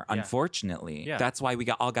anymore. Yeah. Unfortunately, Yeah. that's why we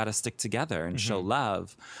all got to stick together and show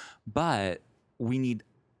love. But we need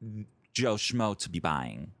Joe Schmo to be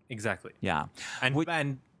buying. Exactly. Yeah,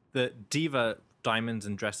 And the diva diamonds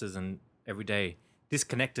and dresses and every day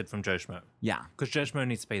disconnected from Joe Schmo yeah, because Joe Schmo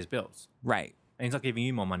needs to pay his bills right. and he's not giving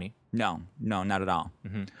you more money. No, not at all.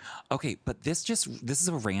 Okay, but this is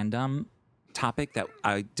a random topic that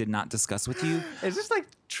I did not discuss with you. Is this like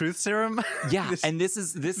truth serum? Yeah, and this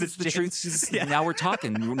is the James- truth. Yeah. Now we're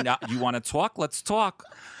talking. You want to talk? Let's talk.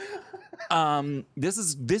 This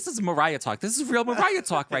is Mariah talk. This is real Mariah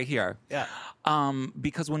talk right here. Yeah.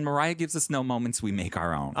 Because when Mariah gives us no moments, we make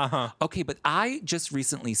our own. Okay, but I just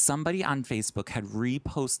recently, somebody on Facebook had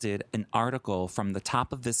reposted an article from the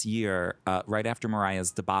top of this year, right after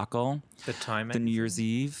Mariah's debacle, The time. the New Year's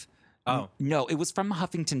Eve. Oh. No, it was from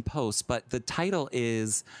Huffington Post, but the title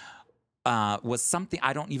was something,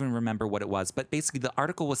 I don't even remember what it was, but basically the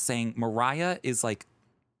article was saying Mariah is like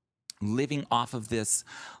living off of this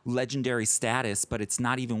legendary status, but it's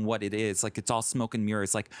not even what it is. Like, it's all smoke and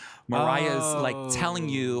mirrors. Like, Mariah's like telling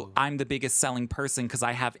you, I'm the biggest selling person because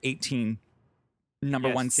I have 18 number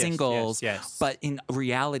one singles. Yes. But in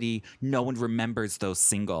reality, no one remembers those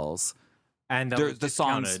singles. And The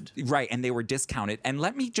songs, right? And they were discounted. And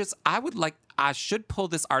I should pull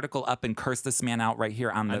this article up and curse this man out right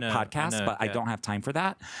here on the podcast, but I don't have time for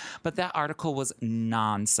that. But that article was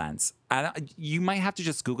nonsense. You might have to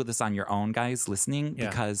just Google this on your own, guys listening,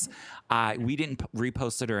 because we didn't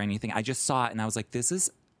repost it or anything. I just saw it and I was like,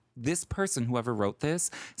 this person, whoever wrote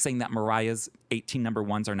this, saying that Mariah's 18 number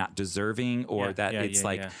ones are not deserving, or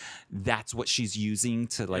that's what she's using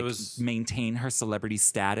to maintain her celebrity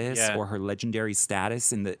status or her legendary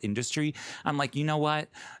status in the industry. I'm like, you know what?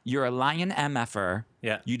 You're a lying MFer.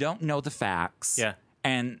 Yeah. You don't know the facts. Yeah.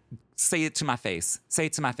 And say it to my face. Say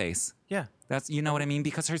it to my face. Yeah. That's, you know what I mean?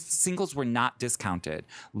 Because her singles were not discounted.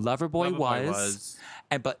 Loverboy was.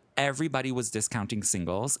 But everybody was discounting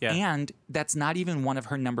singles. Yeah. And that's not even one of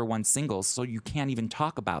her number one singles. So you can't even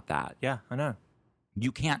talk about that. Yeah, I know.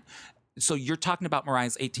 You can't. So you're talking about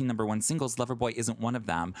Mariah's 18 number one singles. Loverboy isn't one of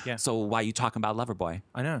them. Yeah. So why are you talking about Loverboy?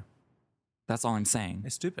 I know. That's all I'm saying.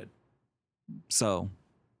 It's stupid. So,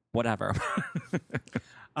 whatever.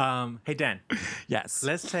 Hey, Dan. Yes.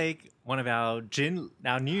 Let's take one of our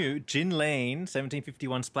new Gin Lane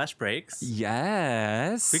 1751 splash breaks.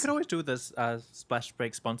 Yes. We could always do this splash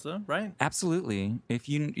break sponsor, right? Absolutely. If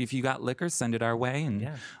you got liquor, send it our way, and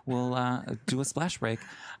we'll do a splash break.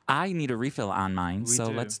 I need a refill on mine,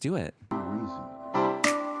 let's do it.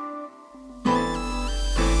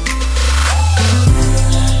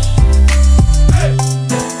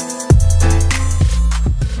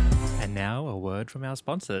 And now a word from our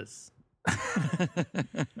sponsors.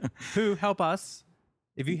 Who help us.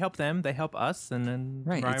 If you help them, they help us, and then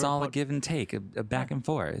it's all a give and take, a back and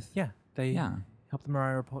forth. Yeah, they help the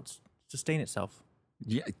Mariah Report sustain itself.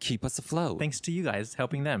 Yeah, keep us afloat. Thanks to you guys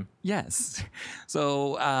helping them. Yes.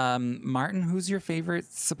 So, Martin, who's your favorite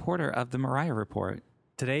supporter of the Mariah Report?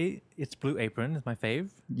 Today, it's Blue Apron is my fave.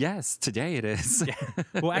 Yes, today it is. Yeah.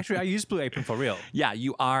 Well, actually, I use Blue Apron for real. Yeah,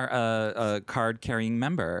 you are a card-carrying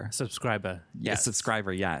member. Subscriber. Yes.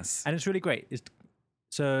 Subscriber, yes. And it's really great.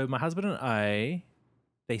 So my husband and I,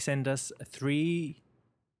 they send us three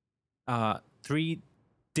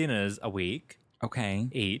dinners a week. Okay.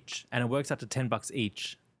 Each. And it works out to $10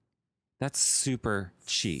 each. That's super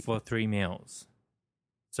cheap. For 3 meals.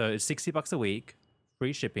 So it's $60 a week,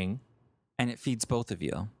 free shipping. And it feeds both of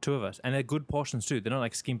you. 2 of us. And they're good portions too. They're not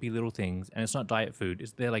like skimpy little things. And it's not diet food.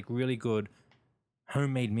 They're like really good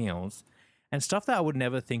homemade meals. And stuff that I would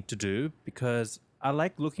never think to do, because I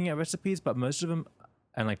like looking at recipes, but most of them,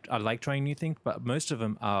 and like I like trying new things, but most of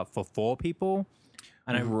them are for 4 people.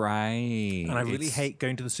 And I really hate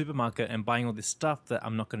going to the supermarket and buying all this stuff that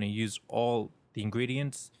I'm not going to use all the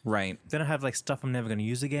ingredients. Right. Then I have like stuff I'm never going to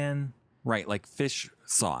use again. Right, like fish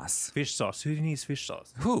sauce. Fish sauce. Who needs fish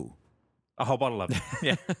sauce? Who? A whole bottle of it.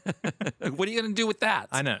 Yeah. What are you going to do with that?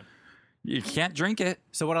 I know. You can't drink it.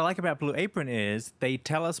 So what I like about Blue Apron is they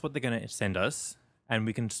tell us what they're going to send us, and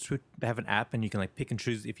we can they have an app, and you can like pick and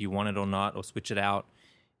choose if you want it or not, or switch it out.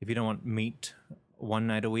 If you don't want meat one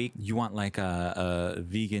night a week. You want like a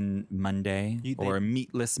vegan Monday or a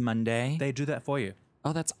meatless Monday? They do that for you.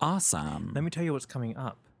 Oh, that's awesome. Let me tell you what's coming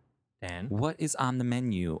up, Dan. What is on the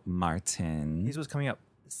menu, Martin? Here's what's coming up.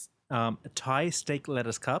 Thai steak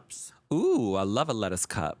lettuce cups. Ooh, I love a lettuce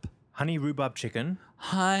cup. Honey rhubarb chicken.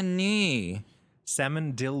 Honey.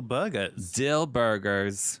 Salmon dill burgers. Dill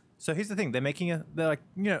burgers. So here's the thing. They're like,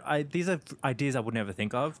 these are ideas I would never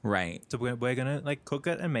think of. Right. So we're going to like cook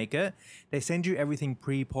it and make it. They send you everything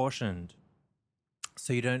pre-portioned.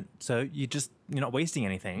 So you're not wasting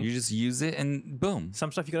anything. You just use it and boom.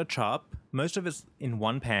 Some stuff you got to chop. Most of it's in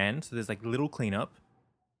one pan. So there's like little cleanup.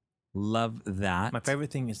 Love that. My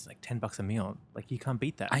favorite thing is like $10 a meal. Like you can't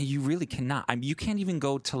beat that. You really cannot. You can't even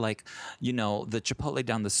go to like, the Chipotle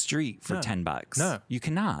down the street for $10. No. You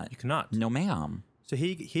cannot. You cannot. No, ma'am. So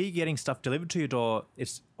he getting stuff delivered to your door.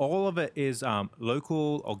 All of it is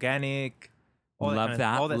local, organic. Love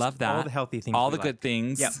that. Love that. All the healthy things. All the good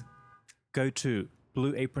things. Yep. Go to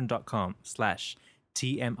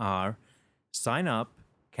blueapron.com/TMR. Sign up,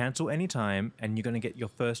 cancel anytime, and you're going to get your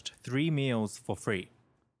first 3 meals for free.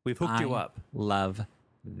 We've hooked you up. Love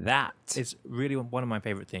that. It's really one of my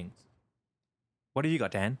favorite things. What have you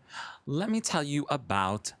got, Dan? Let me tell you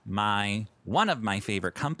about one of my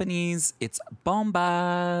favorite companies. It's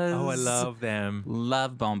Bombas. Oh, I love them.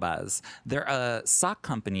 Love Bombas. They're a sock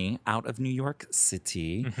company out of New York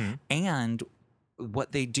City. Mm-hmm. And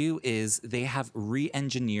what they do is they have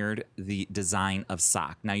re-engineered the design of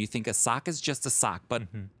sock. Now you think a sock is just a sock, but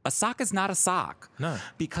a sock is not a sock. No.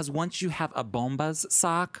 Because once you have a Bombas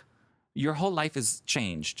sock, your whole life is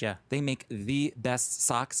changed. Yeah. They make the best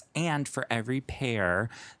socks, and for every pair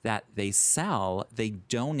that they sell, they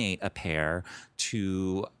donate a pair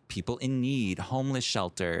to people in need, homeless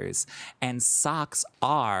shelters. And socks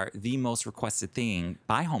are the most requested thing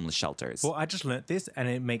by homeless shelters. Well, I just learnt this, and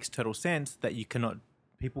it makes total sense that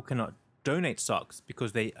people cannot donate socks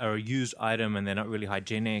because they are a used item and they're not really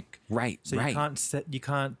hygienic. Right, So right. you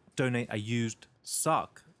can't donate a used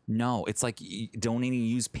sock. No, it's like donating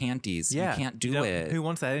used panties. Yeah. You can't do You don't- it. who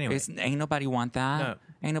wants that anyway? Ain't nobody want that. No.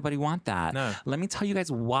 Ain't nobody want that. No. Let me tell you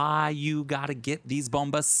guys why you got to get these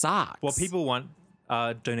Bomba socks. Well, people want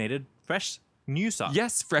donated fresh new socks.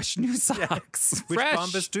 Yes, fresh new socks. Which Fresh.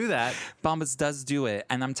 Bombas do that. Bombas does do it.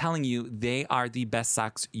 And I'm telling you, they are the best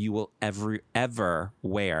socks you will ever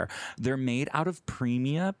wear. They're made out of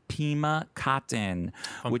Pima cotton,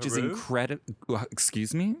 From which is Peru? incredible.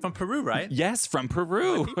 Excuse me? From Peru, right? Yes, from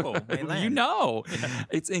Peru. My people, my land. You know.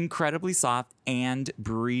 It's incredibly soft and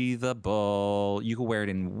breathable. You can wear it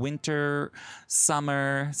in winter,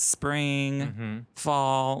 summer, spring,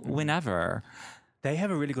 fall, whenever. They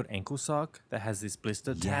have a really good ankle sock that has this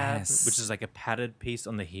blister tab, Yes. which is like a padded piece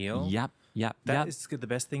on the heel. Yep. That is the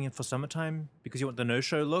best thing for summertime because you want the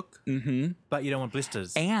no-show look, but you don't want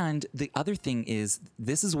blisters. And the other thing is,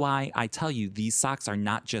 this is why I tell you these socks are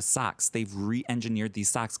not just socks. They've re-engineered these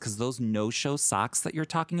socks because those no-show socks that you're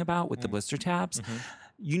talking about with the blister tabs,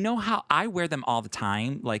 you know how I wear them all the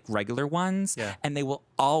time, like regular ones, Yeah. and they will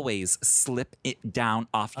always slip it down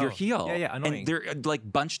off your Oh, heel. yeah, annoying. And they're like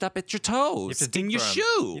bunched up at your toes, dig in your for 'em. shoe.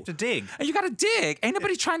 You have to dig. And you got to dig. Ain't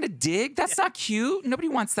nobody trying to dig. That's not cute. Nobody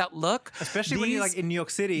wants that look. Especially when you're like in New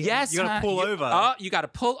York City. Yes, you got to pull over. Oh, you got to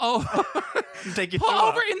pull over. Take your Pull shoe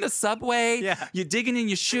over off. in the subway. Yeah. You're digging in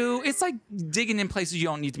your shoe. It's like digging in places you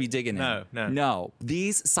don't need to be digging in. No.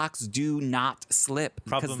 These socks do not slip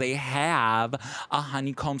because Problem. they have a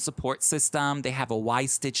honeycomb support system. They have a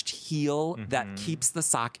Y-stitched heel that keeps the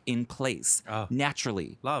sock in place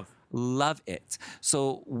naturally. Love it.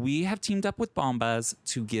 So we have teamed up with Bombas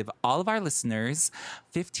to give all of our listeners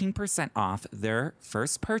 15% off their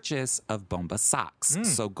first purchase of Bomba socks.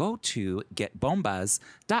 So go to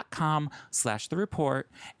getbombas.com/the report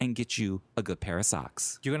and get you a good pair of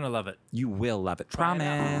socks. You're going to love it. You will love it. Try it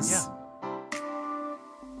out. Promise. Yeah.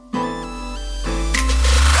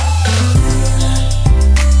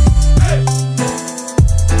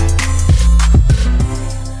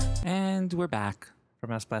 And we're back.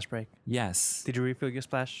 From our splash break. Yes, Did you refill your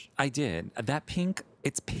splash? I did. That pink,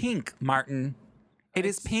 it's pink, Martin. It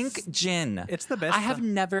is pink gin. It's the best I have stuff.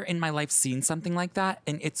 never in my life seen something like that,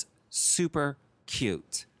 and it's super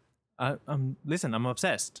cute. Listen, I'm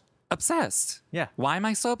obsessed. Obsessed. Yeah. Why am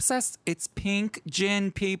I so obsessed? It's pink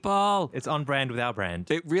gin, people. It's on brand with our brand.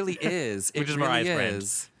 It really is. Which it is really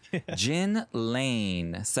Mariah's brand. is. Gin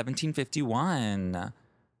Lane, 1751.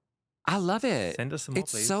 I love it. Send us some more,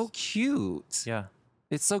 It's please. so cute. Yeah.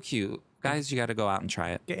 It's so cute. Guys, you got to go out and try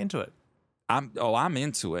it. Get into it. I'm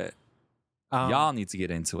into it. Y'all need to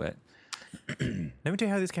get into it. Let me tell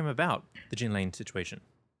you how this came about, the Gin Lane situation.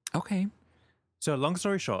 Okay. So long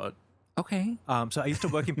story short, Okay. so I used to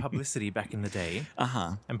work in publicity back in the day.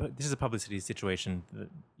 Uh-huh. And this is a publicity situation. That,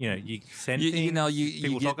 you send You things, know, people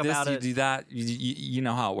you get talk this, about you it. do that. You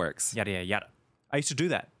know how it works. Yada, yada, yada. I used to do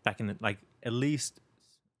that back in at least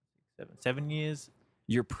 7 years,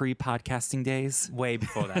 Your pre-podcasting days. way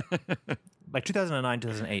before that. Like 2009,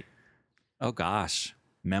 2008. Oh gosh,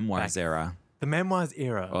 memoirs Back- era. The Memoirs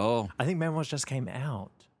era. Oh, I think Memoirs just came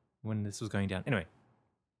out when this was going down. Anyway.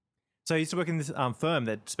 So I used to work in this firm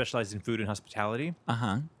that specialized in food and hospitality.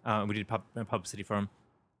 We did publicity for them.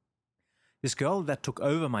 This girl that took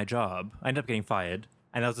over my job, I ended up getting fired.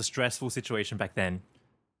 And that was a stressful situation back then.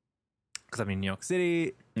 Because I'm in New York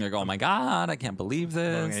City. You're like, oh my god, I can't believe What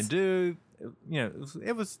am I going this. to do?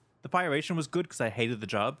 It was the firation was good because I hated the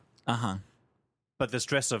job. But the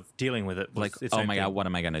stress of dealing with it was Like, its oh own my thing. god, what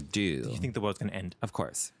am I gonna do? You think the world's going to end. Of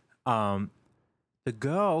course. The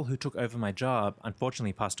girl who took over my job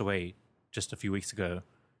unfortunately passed away just a few weeks ago.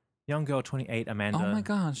 Young girl, 28, Amanda. Oh my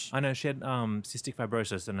gosh. I know she had cystic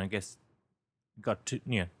fibrosis, and I guess got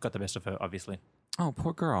the best of her, obviously. Oh,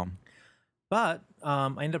 poor girl. But I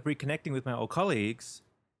ended up reconnecting with my old colleagues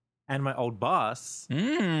and my old boss, who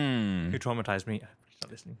traumatized me. She's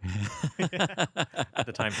not listening at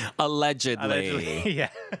the time. Allegedly. Yeah.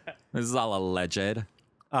 This is all alleged.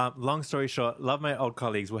 Long story short, love my old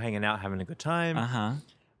colleagues. We're hanging out, having a good time.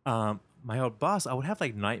 My old boss, I would have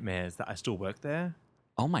like nightmares that I still work there.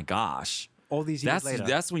 Oh my gosh. all these years later.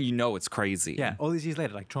 That's when you know it's crazy. Yeah, all these years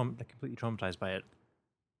later, like completely traumatized by it.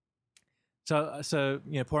 So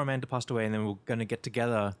poor Amanda passed away, and then we were going to get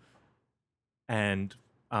together, and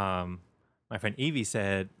my friend Evie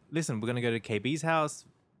said, "Listen, we're going to go to KB's house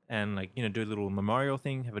and do a little memorial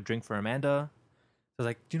thing, have a drink for Amanda." So I was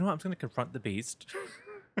like, "Do you know what? I'm just going to confront the beast."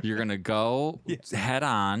 You're going to go head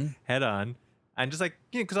on, and just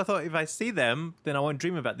because I thought if I see them, then I won't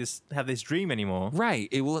dream about this, have this dream anymore. Right?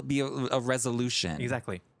 It will be a resolution.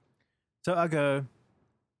 Exactly. So I go.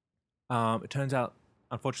 It turns out,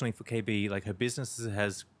 unfortunately for KB, her business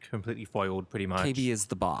has completely foiled pretty much. KB is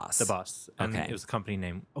the boss. The boss. And Okay. it was the company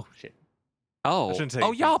name. Oh, shit. Oh, shouldn't say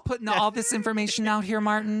y'all putting all this information out here,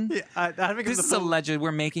 Martin? Yeah, I didn't give This the is full, alleged.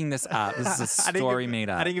 We're making this up. This is a story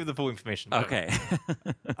made up. I didn't give the full information. But Okay.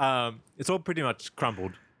 it's all pretty much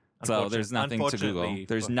crumbled. So there's nothing to Google. Unfortunately,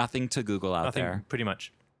 There's nothing to Google out nothing, there. pretty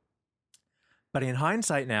much. But in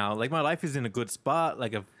hindsight now, my life is in a good spot.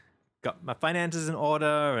 I've got my finances in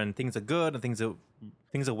order, and things are good, and things are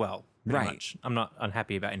well. Pretty Right. much. I'm not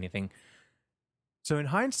unhappy about anything. So in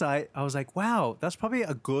hindsight, I was like, wow, that's probably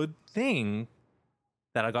a good thing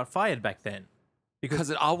that I got fired back then.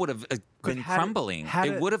 Because it all would have been had crumbling.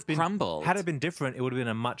 It would have crumbled. Had it been different, it would have been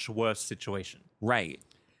a much worse situation. Right.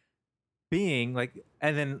 Being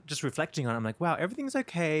and then just reflecting on it, I'm like, wow, everything's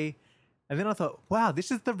okay. And then I thought, wow, this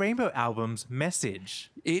is the Rainbow album's message.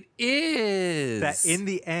 It is. That in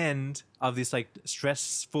the end of this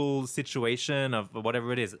stressful situation of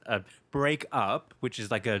whatever it is, a breakup, which is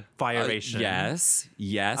a firation. Yes,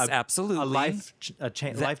 absolutely. A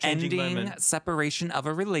life-changing ending, moment. separation of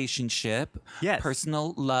a relationship. Yes.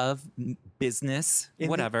 Personal love, business,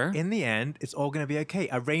 whatever. In the end, it's all going to be okay.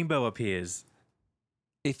 A rainbow appears.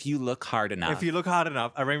 If you look hard enough. If you look hard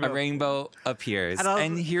enough, a rainbow appears. And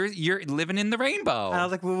And here you're living in the rainbow. And I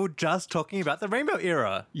was like, we were just talking about the rainbow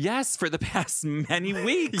era. Yes, for the past many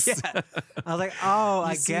weeks. Yeah. I was like, oh,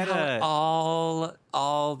 I see get how it.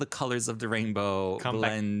 all the colors of the rainbow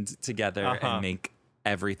blend together and make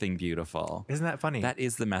everything beautiful. Isn't that funny? That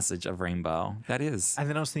is the message of rainbow. That is. And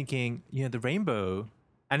then I was thinking, the rainbow.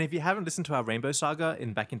 And if you haven't listened to our Rainbow Saga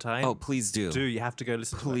in Back in Time, Oh, please do. you have to go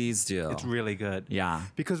listen to it. Please do. It's really good. Yeah.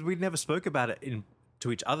 Because we never spoke about it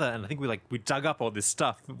to each other, and I think we dug up all this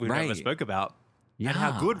stuff we never Right. spoke about, and Yeah.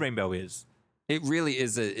 how good Rainbow is. It really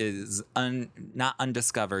is not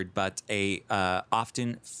undiscovered, but a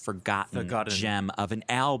often forgotten gem of an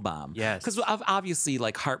album. Yes. Because obviously,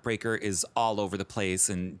 Heartbreaker is all over the place,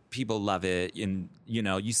 and people love it, and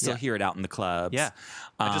you still hear it out in the clubs. Yeah,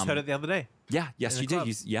 I just heard it the other day. Yeah, yes, in you the did.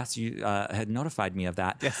 club. Yes, you had notified me of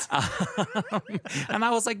that. Yes. And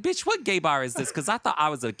I was like, bitch, what gay bar is this? Because I thought I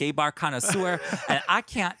was a gay bar connoisseur, and I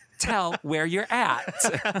can't tell where you're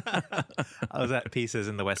at. I was at Pieces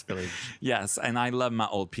in the West Village. Yes, and I love my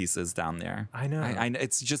old pieces down there. I know.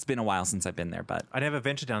 It's just been a while since I've been there, but... I never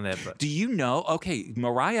ventured down there, but Do you know? Okay,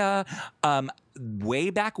 Mariah, way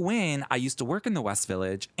back when I used to work in the West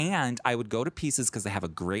Village, and I would go to Pieces because they have a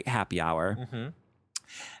great happy hour. Mm-hmm.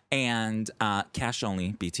 And cash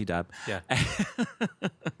only, BT dub. Yeah.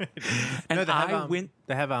 And no, they have, went.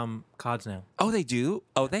 They have cards now. Oh, they do.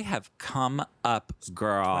 Oh, they have come up,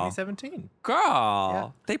 girl. 2017. Girl, Yeah.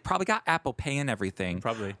 they probably got Apple Pay and everything.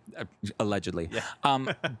 Probably. Allegedly.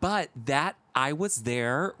 Yeah. But I was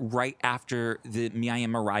there right after the Me I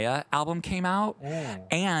Am Mariah album came out,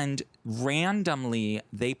 and randomly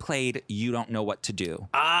they played You Don't Know What to Do.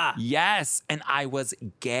 Yes, and I was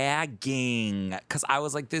gagging because I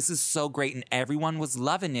was like, this is so great, and everyone was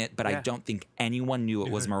loving it, but I Yeah. don't think anyone knew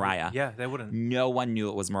it was Mariah. Yeah, they wouldn't. No one knew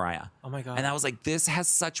it was Mariah. Oh my God. And I was like, this has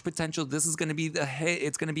such potential. This is going to be the hit.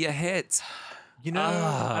 It's going to be a hit. I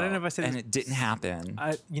don't know if I said And this. it didn't happen.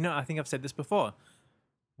 I think I've said this before.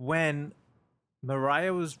 When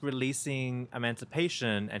Mariah was releasing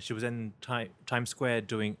Emancipation and she was in Times Square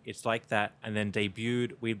doing It's Like That and then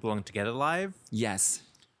debuted We Belong Together live, Yes.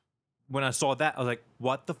 when I saw that, I was like,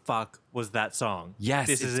 what the fuck was that song? Yes.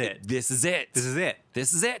 This is it. This is it. This is it.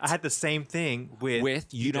 This is it. I had the same thing with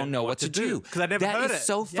You Don't Know What to Do. Because I never heard it. That is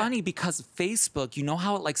so Yeah. funny because Facebook, you know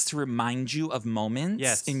how it likes to remind you of moments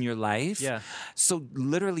Yes. in your life? Yeah. So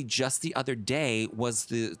literally just the other day was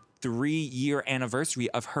the 3-year anniversary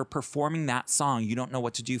of her performing that song, You Don't Know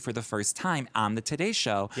What to Do, for the first time on the Today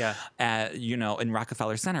Show, in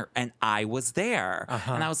Rockefeller Center. And I was there.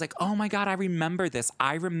 And I was like, oh my God, I remember this.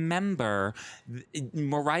 I remember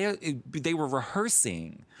Mariah, they were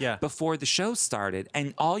rehearsing before the show started,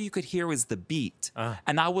 and all you could hear was the beat.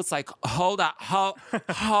 And I was like, hold up.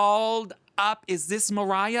 Is this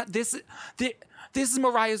Mariah? This is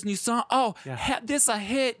Mariah's new song. Oh, this a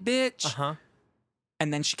hit, bitch.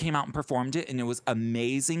 And then she came out and performed it, and it was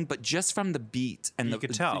amazing. But just from the beat and You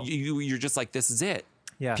could tell. you're just like, this is it.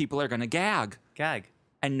 Yeah. People are gonna gag, Gag.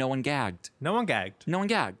 and no one gagged. No one gagged. No one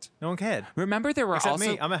gagged. No one cared. Remember, there were Except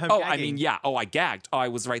also me. I'm at home I gagging. mean, yeah. Oh, I gagged. Oh, I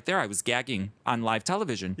was right there. I was gagging on live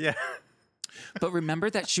television. Yeah. But remember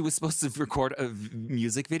that she was supposed to record a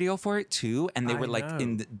music video for it too, and they I were like,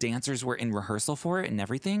 know. dancers were in rehearsal for it and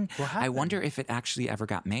everything. What I happened? wonder if it actually ever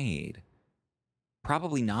got made.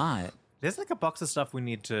 Probably not. There's like a box of stuff we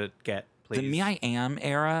need to get, please. The Me I Am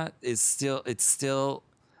era is still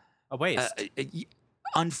a waste.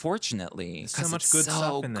 unfortunately, There's so 'cause much it's good so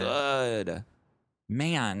stuff in there. good.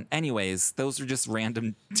 Man, anyways, those are just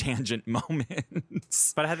random tangent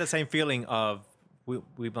moments. But I had the same feeling of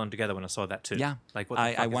we belong together when I saw that too. Yeah, Like what the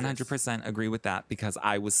I fuck is 100% agree with that because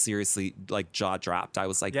I was seriously like jaw dropped. I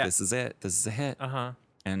was like, Yeah. this is it. This is a hit. Uh-huh.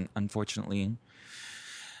 And unfortunately,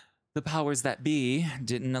 the powers that be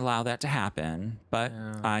didn't allow that to happen. But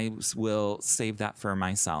Yeah. I will save that for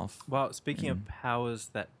myself. Well, speaking of powers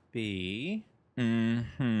that be, Hmm.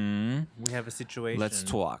 we have a situation. Let's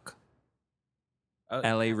talk. Oh,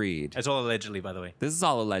 L.A. Reid. It's all allegedly, by the way. This is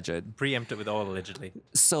all alleged. Preempt it with all allegedly.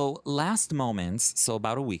 So last moments, so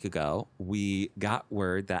about a week ago, we got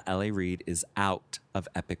word that L.A. Reid is out of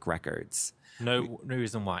Epic Records. No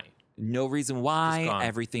reason why. No reason why. Just gone.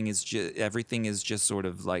 Everything is just sort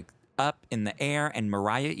of like up in the air. And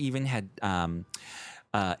Mariah even had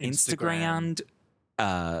Instagrammed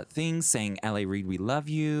things saying, L.A. Reid, we love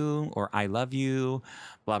you, or I love you,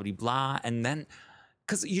 blah, blah, blah. And then,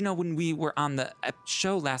 because, when we were on the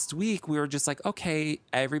show last week, we were just like, okay,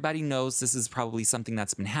 everybody knows this is probably something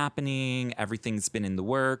that's been happening. Everything's been in the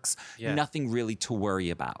works. Yeah. Nothing really to worry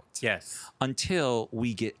about. Yes. Until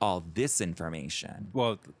we get all this information.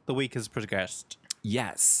 Well, the week has progressed.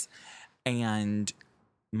 Yes. And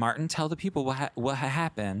Martin, tell the people what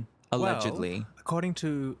happened, allegedly. Well, according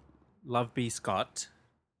to Love B. Scott,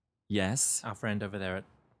 Yes. our friend over there at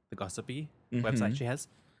the Gossipy Mhm. website she has,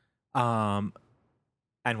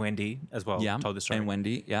 and Wendy as well Yeah. told the story. And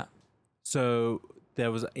Wendy, yeah. So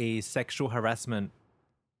there was a sexual harassment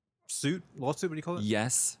lawsuit, what do you call it?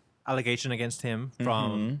 Yes. Allegation against him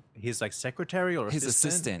from his like secretary or His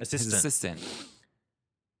assistant. assistant. His assistant.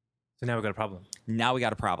 So now we've got a problem. Now we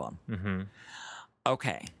got a problem. Mm-hmm.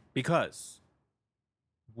 Okay. Because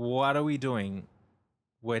what are we doing?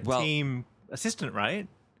 We're Well- team assistant, right?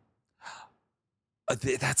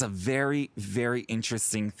 That's a very, very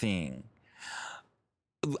interesting thing.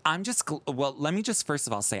 Let me just first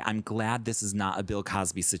of all say I'm glad this is not a Bill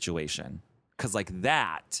Cosby situation. Because like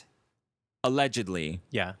that, allegedly,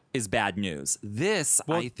 Yeah. is bad news. This,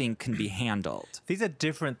 Well- I think, can be handled. These are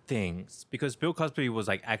different things because Bill Cosby was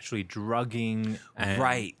like actually drugging and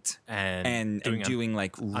Right. and doing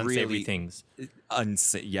like unsavory really things.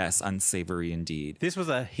 unsavory indeed. This was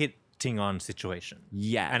a hitting on situation.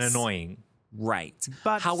 Yes. And annoying. Right.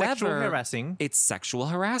 But however, sexual harassing. it's sexual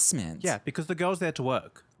harassment. Yeah, because the girl's there to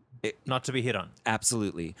work, not to be hit on.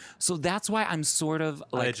 Absolutely. So that's why I'm sort of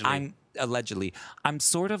like I'm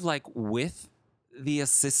sort of like with the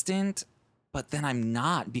assistant, but then I'm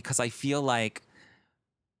not because I feel like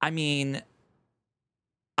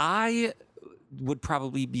I would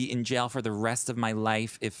probably be in jail for the rest of my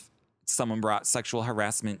life if someone brought sexual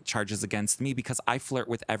harassment charges against me because I flirt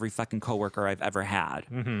with every fucking coworker I've ever had.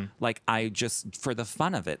 Mm-hmm. Like I just for the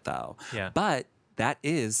fun of it though. Yeah. But that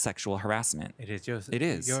is sexual harassment. It is. It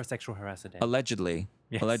is. You're a sexual harasser, Dave. Allegedly.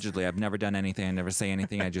 Yes. Allegedly. I've never done anything. I never say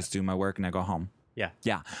anything. I just do my work and I go home. Yeah.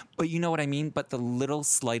 Yeah. But you know what I mean? But the little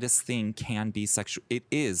slightest thing can be sexual. It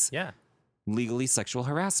is Yeah. legally sexual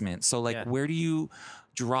harassment. So, like, Yeah. where do you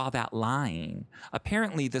draw that line?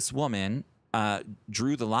 Apparently, this woman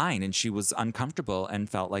drew the line and she was uncomfortable and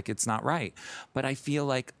felt like it's not right. But I feel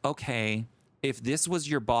like, okay, if this was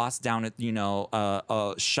your boss down at,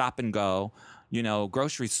 a shop and go,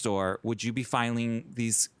 grocery store, would you be filing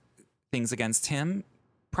these things against him?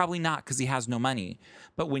 Probably not because he has no money.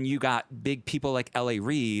 But when you got big people like L.A.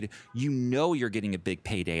 Reid, you're getting a big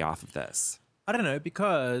payday off of this. I don't know,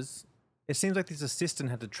 because it seems like this assistant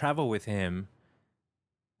had to travel with him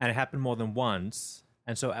and it happened more than once.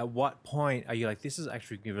 And so at what point are you like, this is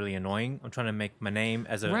actually really annoying? I'm trying to make my name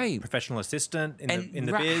as a Right. professional assistant in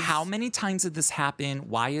the biz. How many times did this happen?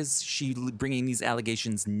 Why is she bringing these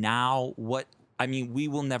allegations now? We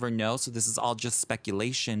will never know. So this is all just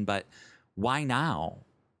speculation. But why now?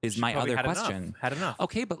 Is my probably other had question. enough. Had enough.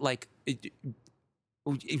 Okay, but like,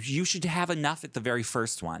 you should have enough at the very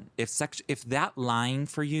first one. If that line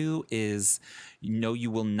for you is, no, you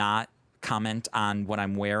will not comment on what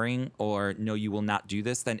I'm wearing, or no, you will not do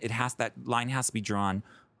this, then that line has to be drawn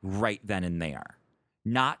right then and there,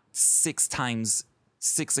 not 6 times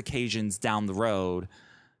 6 occasions down the road,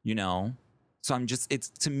 you know? So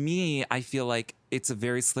to me, I feel like it's a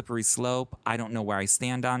very slippery slope. I don't know where I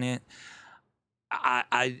stand on it.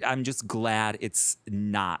 I'm just glad it's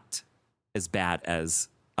not as bad as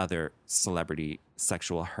other celebrity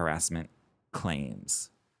sexual harassment claims.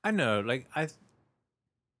 I know, like I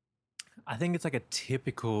think it's like a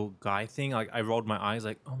typical guy thing. Like I rolled my eyes,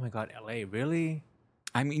 like, oh my god, LA, really?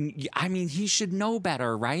 I mean, he should know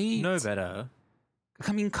better, right? Know better.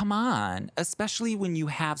 I mean, come on. Especially when you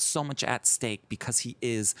have so much at stake because he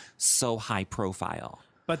is so high profile.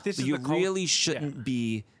 But this you is really shouldn't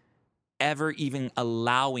be ever even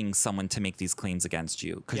allowing someone to make these claims against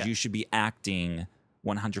you, because you should be acting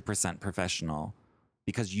 100% professional,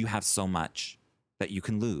 because you have so much that you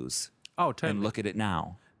can lose. Oh, totally. And look at it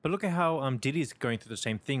now. But look at how Diddy's going through the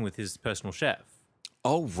same thing with his personal chef.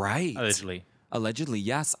 Oh, right. Allegedly,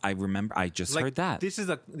 yes. I remember. I just heard that. This is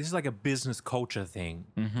like a business culture thing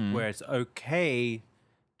where it's okay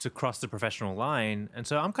to cross the professional line, and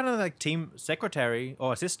so I'm kind of like team secretary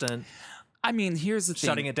or assistant. I mean, here's the thing.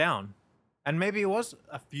 Shutting it down. And maybe it was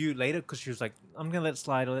a few later because she was like, I'm going to let it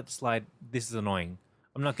slide. This is annoying.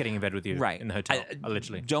 I'm not getting in bed with you in the hotel,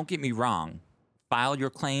 allegedly. Don't get me wrong. File your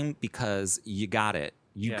claim because you got it.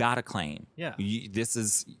 You got a claim. Yeah.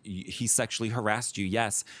 He sexually harassed you.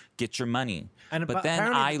 Yes. Get your money. But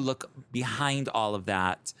then I look behind all of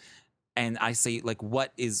that and I say, like,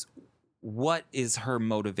 what is her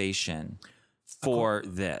motivation for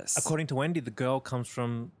this? According to Wendy, the girl comes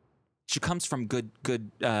from... She comes from good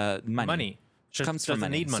money. She comes from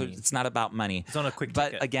money. Need money. So it's not about money. It's on a quick ticket.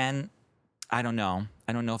 ticket. But again, I don't know.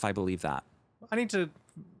 I don't know if I believe that. I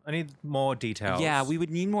need more details. Yeah, we would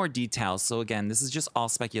need more details. So again, this is just all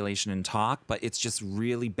speculation and talk, but it's just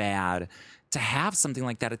really bad to have something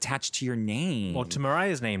like that attached to your name. Or to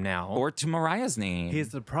Mariah's name now. Here's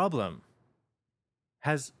the problem.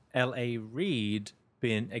 Has L.A. Reid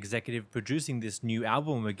been executive producing this new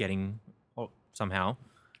album we're getting somehow?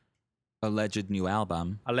 Alleged new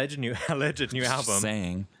album. Alleged new album.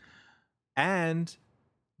 Saying. And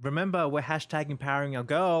remember, we're hashtag empowering our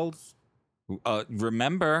girls.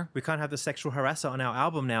 Remember, we can't have the sexual harasser on our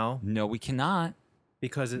album now. No, we cannot.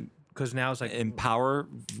 Because now it's like empower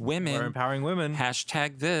women. We're empowering women.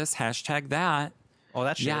 Hashtag this, hashtag that. Oh,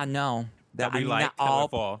 that's shit. Yeah, no. That we like, that we're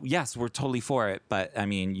for. Yes, we're totally for it. But I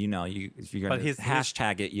mean, if you're going to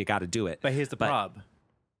hashtag it, you got to do it. But here's the prob.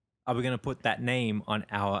 Are we going to put that name on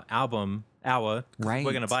our album? Right.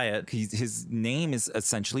 We're going to buy it. His name is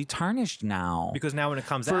essentially tarnished now. Because now when it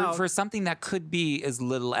comes out... For something that could be as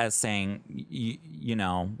little as saying,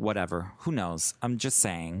 whatever. Who knows? I'm just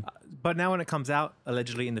saying. But now when it comes out,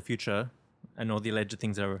 allegedly in the future, and all the alleged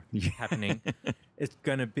things are happening, it's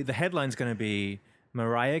going to be... The headline's going to be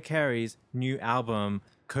Mariah Carey's new album...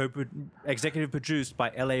 executive produced by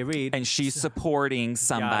L.A. Reid. And she's supporting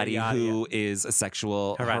somebody who is a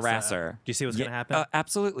sexual harasser. Do you see what's going to happen?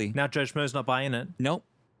 Absolutely. Now Judge Mo's not buying it. Nope.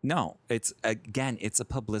 No. It's a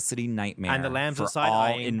publicity nightmare. And the lambs for are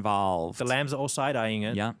side-eyeing. all involved. The lambs are all side-eyeing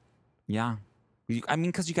it. Yeah. Yeah. I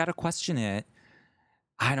mean, because you got to question it.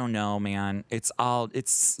 I don't know, man. It's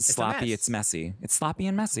sloppy. It's messy. It's sloppy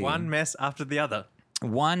and messy. One mess after the other.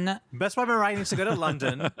 Best why Mariah needs to go to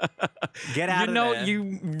London. Get out of there.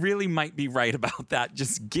 You really might be right about that.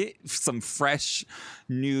 Just get some fresh,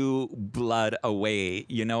 new blood away.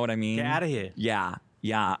 You know what I mean? Get out of here. Yeah.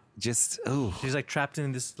 Yeah. Just, ooh. She's like trapped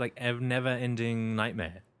in this like never-ending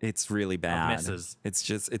nightmare. It's really bad. Messes.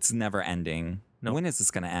 It's never ending. Nope. When is this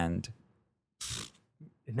going to end?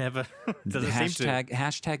 It never. Doesn't seem to.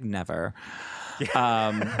 Hashtag never.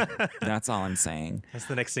 That's all I'm saying. That's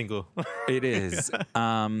the next single. It is.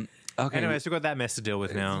 Okay. Anyways, we've got that mess to deal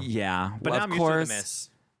with now. Yeah. But now I'm used to the mess.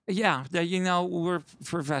 Yeah. We're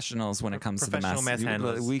professionals when it comes to the mess. Professional mess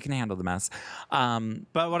handlers. We can handle the mess.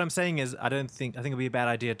 But what I'm saying is, I think it'd be a bad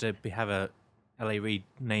idea to have a L.A. Reid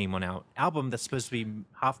name on our album that's supposed to be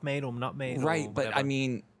half made or not made. Right. But I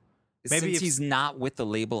mean, since he's not with the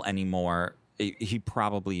label anymore, he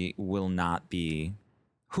probably will not be.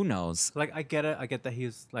 Who knows? Like, I get it. I get that he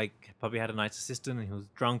was like probably had a nice assistant and he was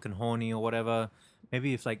drunk and horny or whatever.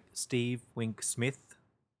 Maybe if like Steve Wink Smith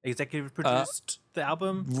executive produced the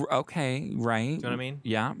album. Okay, right. Do you know what I mean?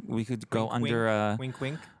 Yeah, we could go under wink,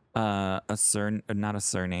 wink. Not a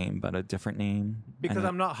surname, but a different name. Because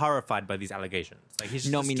I'm not horrified by these allegations. Like he's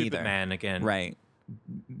just a stupid neither. Man again. Right.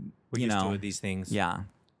 We're used to these things. Yeah.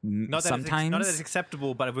 Not that sometimes not that it's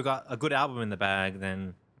acceptable, but if we got a good album in the bag,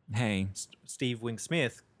 then hey, Steve Wink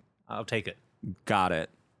Smith, I'll take it. Got it.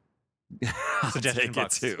 Suggestion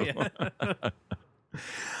box too.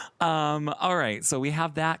 All right, so we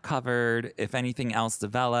have that covered. If anything else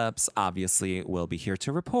develops, obviously we'll be here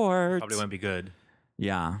to report. Probably won't be good.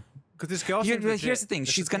 Yeah. Because this girl. Here's the thing.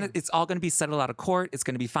 It's all gonna be settled out of court. It's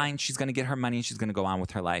gonna be fine. She's gonna get her money. She's gonna go on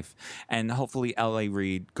with her life, and hopefully L.A.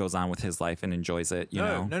 Reid goes on with his life and enjoys it. You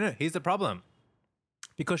know. No. Here's the problem.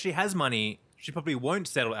 Because she has money, she probably won't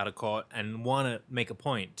settle out of court and want to make a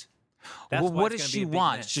point. That's Well, why what it's does gonna be she a big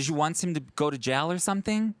want? mess. She wants him to go to jail or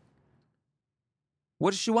something?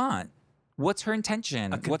 What does she want? What's her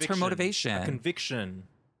intention? What's her motivation? A conviction.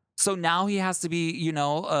 So now he has to be,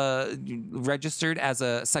 registered as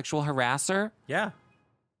a sexual harasser? Yeah.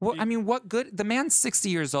 Well, I mean, what good? The man's 60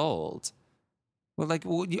 years old. Well,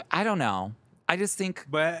 I don't know. I just think,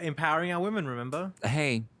 We're empowering our women, remember?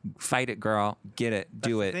 hey, fight it, girl. Get it.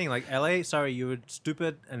 Do That's it. the thing. Like, LA, sorry, you were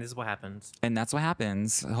stupid, and this is what happens. And that's what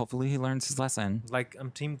happens. Hopefully he learns his lesson. Like, I'm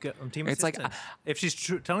team It's like, assistant. If she's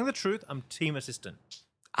telling the truth, I'm team assistant.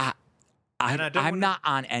 I'm wanna- not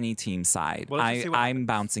on any team side. Well, let's just see what I'm happens.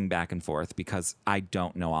 bouncing back and forth because I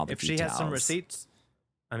don't know all the If details. she has some receipts,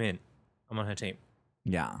 I'm in. I'm on her team.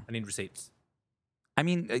 Yeah. I need receipts. I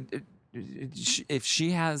mean, if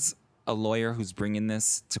she has a lawyer who's bringing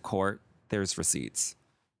this to court, there's receipts.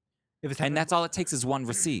 And that's all it takes is one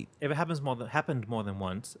receipt. If it happened more than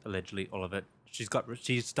once, allegedly, all of it,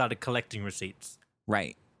 she started collecting receipts,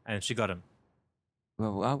 Right. and she got them.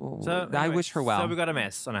 Well, So I anyway, wish her well. So we got a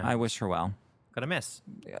mess on her. I wish her well. Got a mess.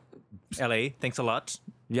 Yeah. LA, thanks a lot.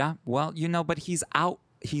 Yeah. Well, but he's out.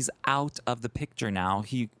 He's out of the picture now.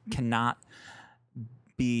 He cannot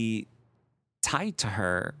be tied to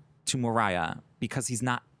her, to Mariah, because he's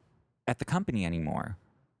not at the company anymore.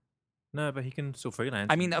 No, but he can still freelance.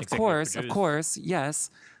 I mean, and of executive produce. course, yes.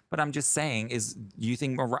 But I'm just saying, you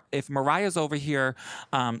think if Mariah's over here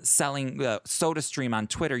selling SodaStream on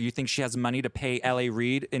Twitter, you think she has money to pay L.A.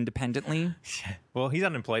 Reid independently? Well, he's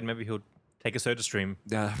unemployed. Maybe he'll take a soda stream.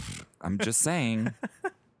 I'm just saying.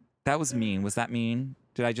 That was mean. Was that mean?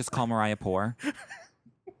 Did I just call Mariah poor?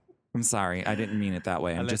 I'm sorry. I didn't mean it that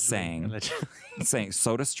way. I'm just saying. Allegedly. I'm saying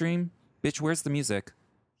SodaStream? Bitch, where's the music?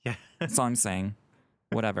 Yeah. That's all I'm saying.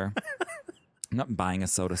 Whatever. I'm not buying a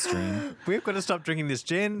SodaStream. We've got to stop drinking this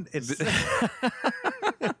gin. It's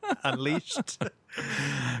unleashed.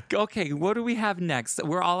 Okay, what do we have next?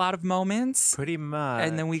 We're all out of moments. Pretty much.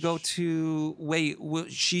 And then we go to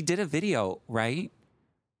she did a video, right?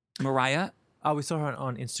 Mariah? Oh, we saw her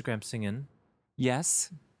on Instagram singing.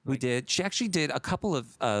 Yes, we did. She actually did a couple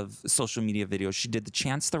of social media videos. She did the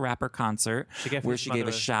Chance the Rapper concert where she gave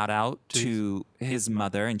a shout out to his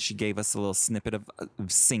mother, and she gave us a little snippet of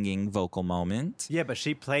singing vocal moment. Yeah, but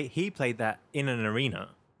he played that in an arena.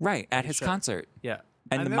 Right, at his concert. Yeah.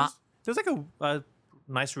 And there was like a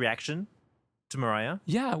nice reaction to Mariah.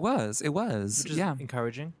 Yeah, it was. Which is Yeah.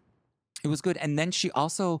 encouraging. It was good. And then she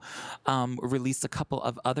also released a couple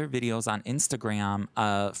of other videos on Instagram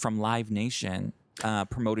from Live Nation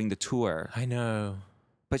promoting the tour. I know.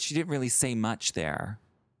 But she didn't really say much there.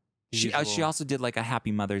 She also did like a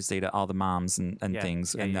Happy Mother's Day to all the moms and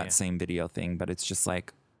things in that same video thing. But it's just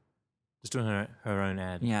like... Just doing her own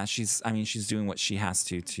ad. Yeah, she's doing what she has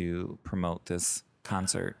to promote this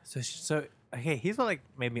concert. So okay, here's what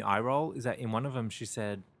made me eye roll is that in one of them she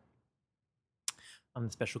said, I'm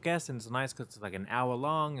the special guest and it's nice because it's like an hour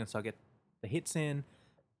long and so I get the hits in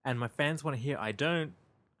and my fans want to hear I don't.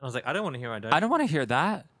 I was like, I don't want to hear I don't. I don't want to hear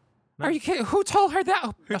that. No. Are you kidding? Who told her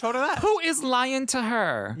that? Who told her that? Who is lying to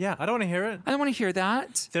her? Yeah, I don't want to hear it. I don't want to hear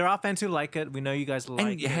that. There are fans who like it. We know you guys like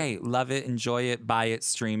And it. hey, love it, enjoy it, buy it,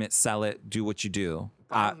 stream it, sell it, do what you do.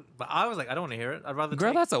 But I was like, I don't want to hear it. I'd rather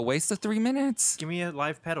Girl, that's a waste of 3 minutes. give me a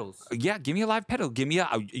live pedals. Yeah, give me a live pedal. Give me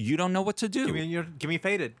you don't know what to do. Give me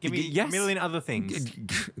faded. Give me Yes. a million other things.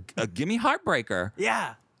 Give me Heartbreaker.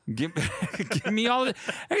 Yeah. Give me all the.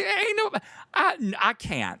 Ain't no, I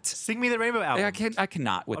can't. Sing me the Rainbow album. I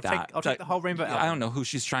cannot with that. I'll take the whole Rainbow album. I don't know who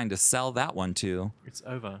she's trying to sell that one to. It's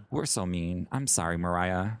over. We're so mean. I'm sorry,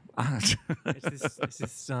 Mariah. It's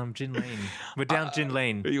this Gin Lane. We're down Gin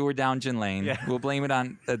Lane. You were down Gin Lane. Yeah. We'll blame it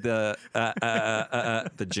on the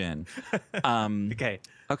gin. Okay.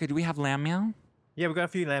 Okay. Do we have LambMail? Yeah, we've got a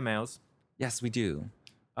few LambMails. Yes, we do.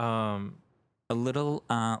 A little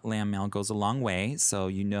LambMail goes a long way, so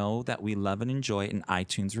you know that we love and enjoy an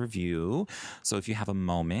iTunes review. So if you have a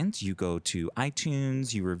moment, you go to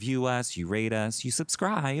iTunes, you review us, you rate us, you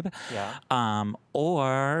subscribe. Yeah.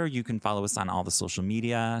 Or you can follow us on all the social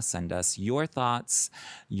media, send us your thoughts,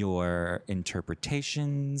 your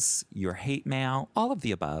interpretations, your hate mail, all of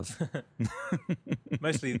the above.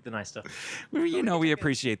 Mostly the nice stuff. We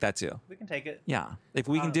appreciate that too. We can take it. Yeah. If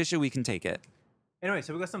we can dish it, we can take it. Anyway,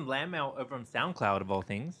 so we got some LambMail over on SoundCloud of all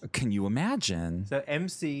things. Can you imagine? So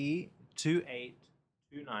MC2829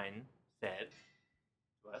 said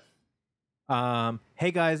to us,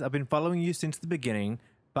 hey guys, I've been following you since the beginning,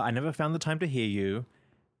 but I never found the time to hear you.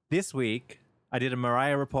 This week, I did a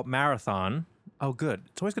Mariah Report marathon. Oh, good.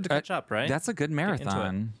 It's always good to catch up, right? That's a good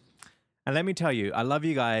marathon. And let me tell you, I love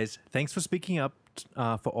you guys. Thanks for speaking up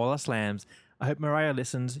for all our slams. I hope Mariah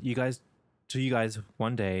listens to you guys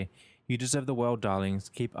one day. You deserve the world, darlings.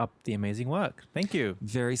 Keep up the amazing work. Thank you.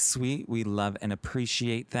 Very sweet. We love and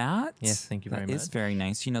appreciate that. Yes, thank you very much. That is very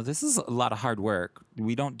nice. You know, this is a lot of hard work.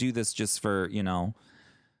 We don't do this just for,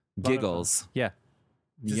 giggles. Yeah.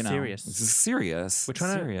 This is serious. This is serious. We're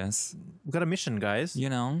trying to. We've got a mission, guys.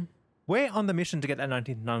 We're on the mission to get that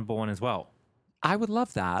 19th number one as well. I would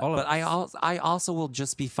love that. All of But us. I also will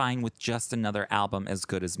just be fine with just another album as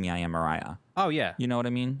good as Me, I Am Mariah. Oh, yeah. You know what I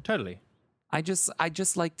mean? Totally. I just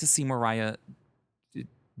like to see Mariah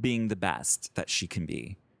being the best that she can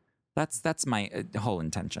be. That's my whole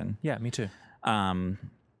intention. Yeah, me too.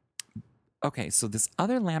 Okay, so this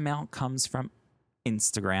other LambMail comes from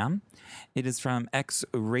Instagram. It is from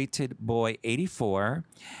XRatedBoy84,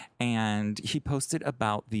 and he posted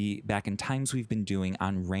about the Back in Times we've been doing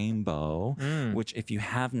on Rainbow, which if you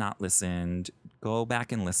have not listened, go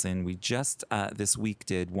back and listen. We just this week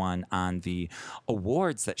did one on the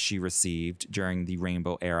awards that she received during the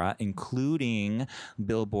Rainbow era, including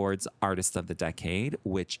Billboard's Artist of the Decade,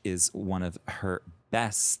 which is one of her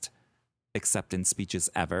best acceptance speeches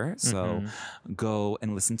ever. So go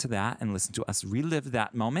and listen to that and listen to us relive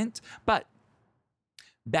that moment. But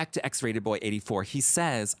back to X-Rated Boy 84. He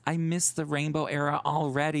says, I miss the Rainbow era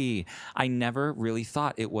already. I never really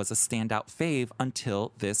thought it was a standout fave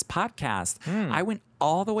until this podcast. I went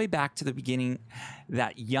all the way back to the beginning,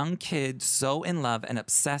 that young kid so in love and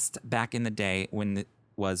obsessed back in the day when it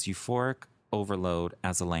was euphoric overload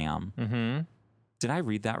as a lamb. Did I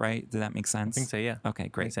read that right? Did that make sense? I think so, yeah. Okay,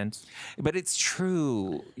 great. Makes sense. But it's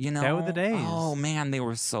true, They were the days. Oh, man, they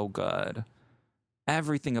were so good.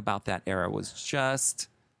 Everything about that era was just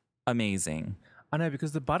amazing. I know,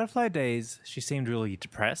 because the Butterfly days, she seemed really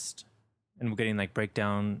depressed. And we're getting like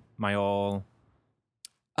Breakdown, My All.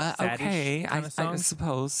 Okay, kind I of songs.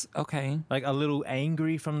 suppose. Okay. Like a little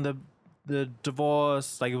angry from the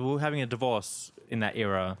divorce. Like we were having a divorce in that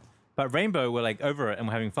era. But Rainbow, we're like over it and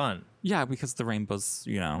we're having fun. Yeah, because the rainbows,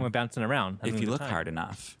 And we're bouncing around. if having a you good look time. hard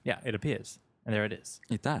enough, Yeah, it appears. And there it is.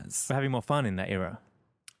 it does. We're having more fun in that era.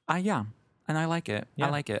 Yeah, and I like it. Yeah. I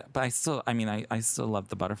like it. But I still love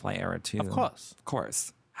the Butterfly era too. Of course. Of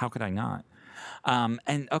course. How could I not?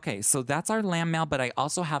 And okay, so that's our lamb mail, but I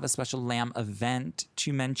also have a special lamb event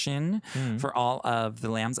to mention for all of the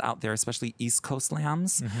lambs out there, especially East Coast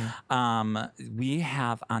lambs. We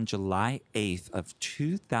have on July 8th of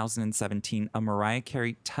 2017 a Mariah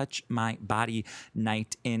Carey Touch My Body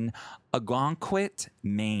night in Algonquin,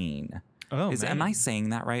 Maine. Oh, Am I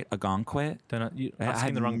saying that right? Algonquin? I've I seen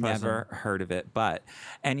have the wrong person. never heard of it, but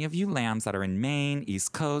any of you lambs that are in Maine,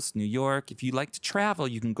 East Coast, New York, if you like to travel,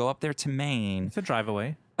 you can go up there to Maine. It's a drive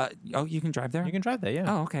away. You can drive there? You can drive there, yeah.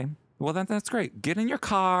 Oh, okay. Well, that's great. Get in your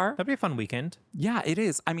car. That'd be a fun weekend. Yeah, it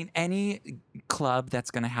is. I mean, any club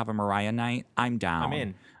that's going to have a Mariah night, I'm down. I'm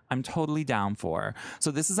in. I'm totally down for.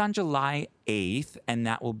 So this is on July 8th, and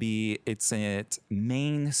it's at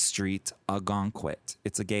Main Street, Algonquin.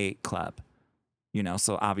 It's a gay club,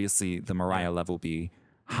 so obviously the Mariah love will be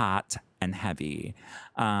hot and heavy.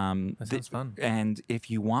 That sounds fun. And if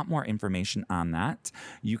you want more information on that,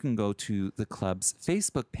 you can go to the club's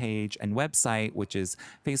Facebook page and website, which is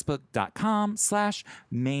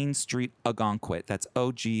facebook.com/Main Street Algonquin. That's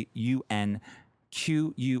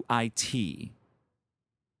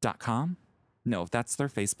OGUNQUIT.com. No, that's their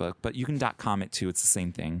Facebook, but you can .com it too. It's the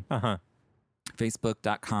same thing.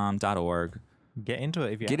 Facebook.com.org. Get into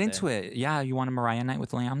it if you Get into it. Yeah, you want a Mariah night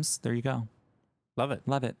with lambs? There you go. Love it.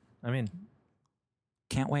 Love it. I'm in.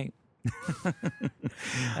 Can't wait. All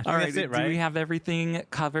right, that's it, right? Do we have everything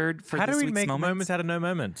covered for How this do we week's make moments? out of no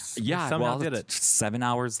moments? Yeah, We somehow well, did it. 7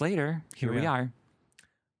 hours later, here we are.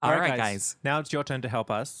 All All right, guys. Now it's your turn to help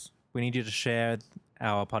us. We need you to share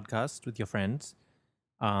our podcast with your friends.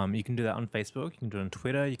 You can do that on Facebook. You can do it on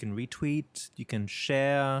Twitter. You can retweet. You can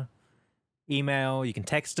share, email. You can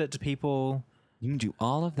text it to people. You can do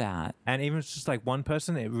all of that. And even if it's just like one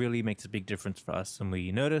person, it really makes a big difference for us. And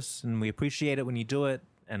we notice and we appreciate it when you do it.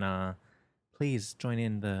 And please join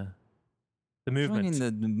in the movement. Join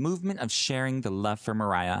in the movement of sharing the love for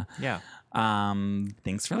Mariah. Yeah.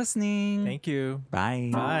 Thanks for listening. Thank you. Bye.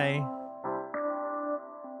 Bye.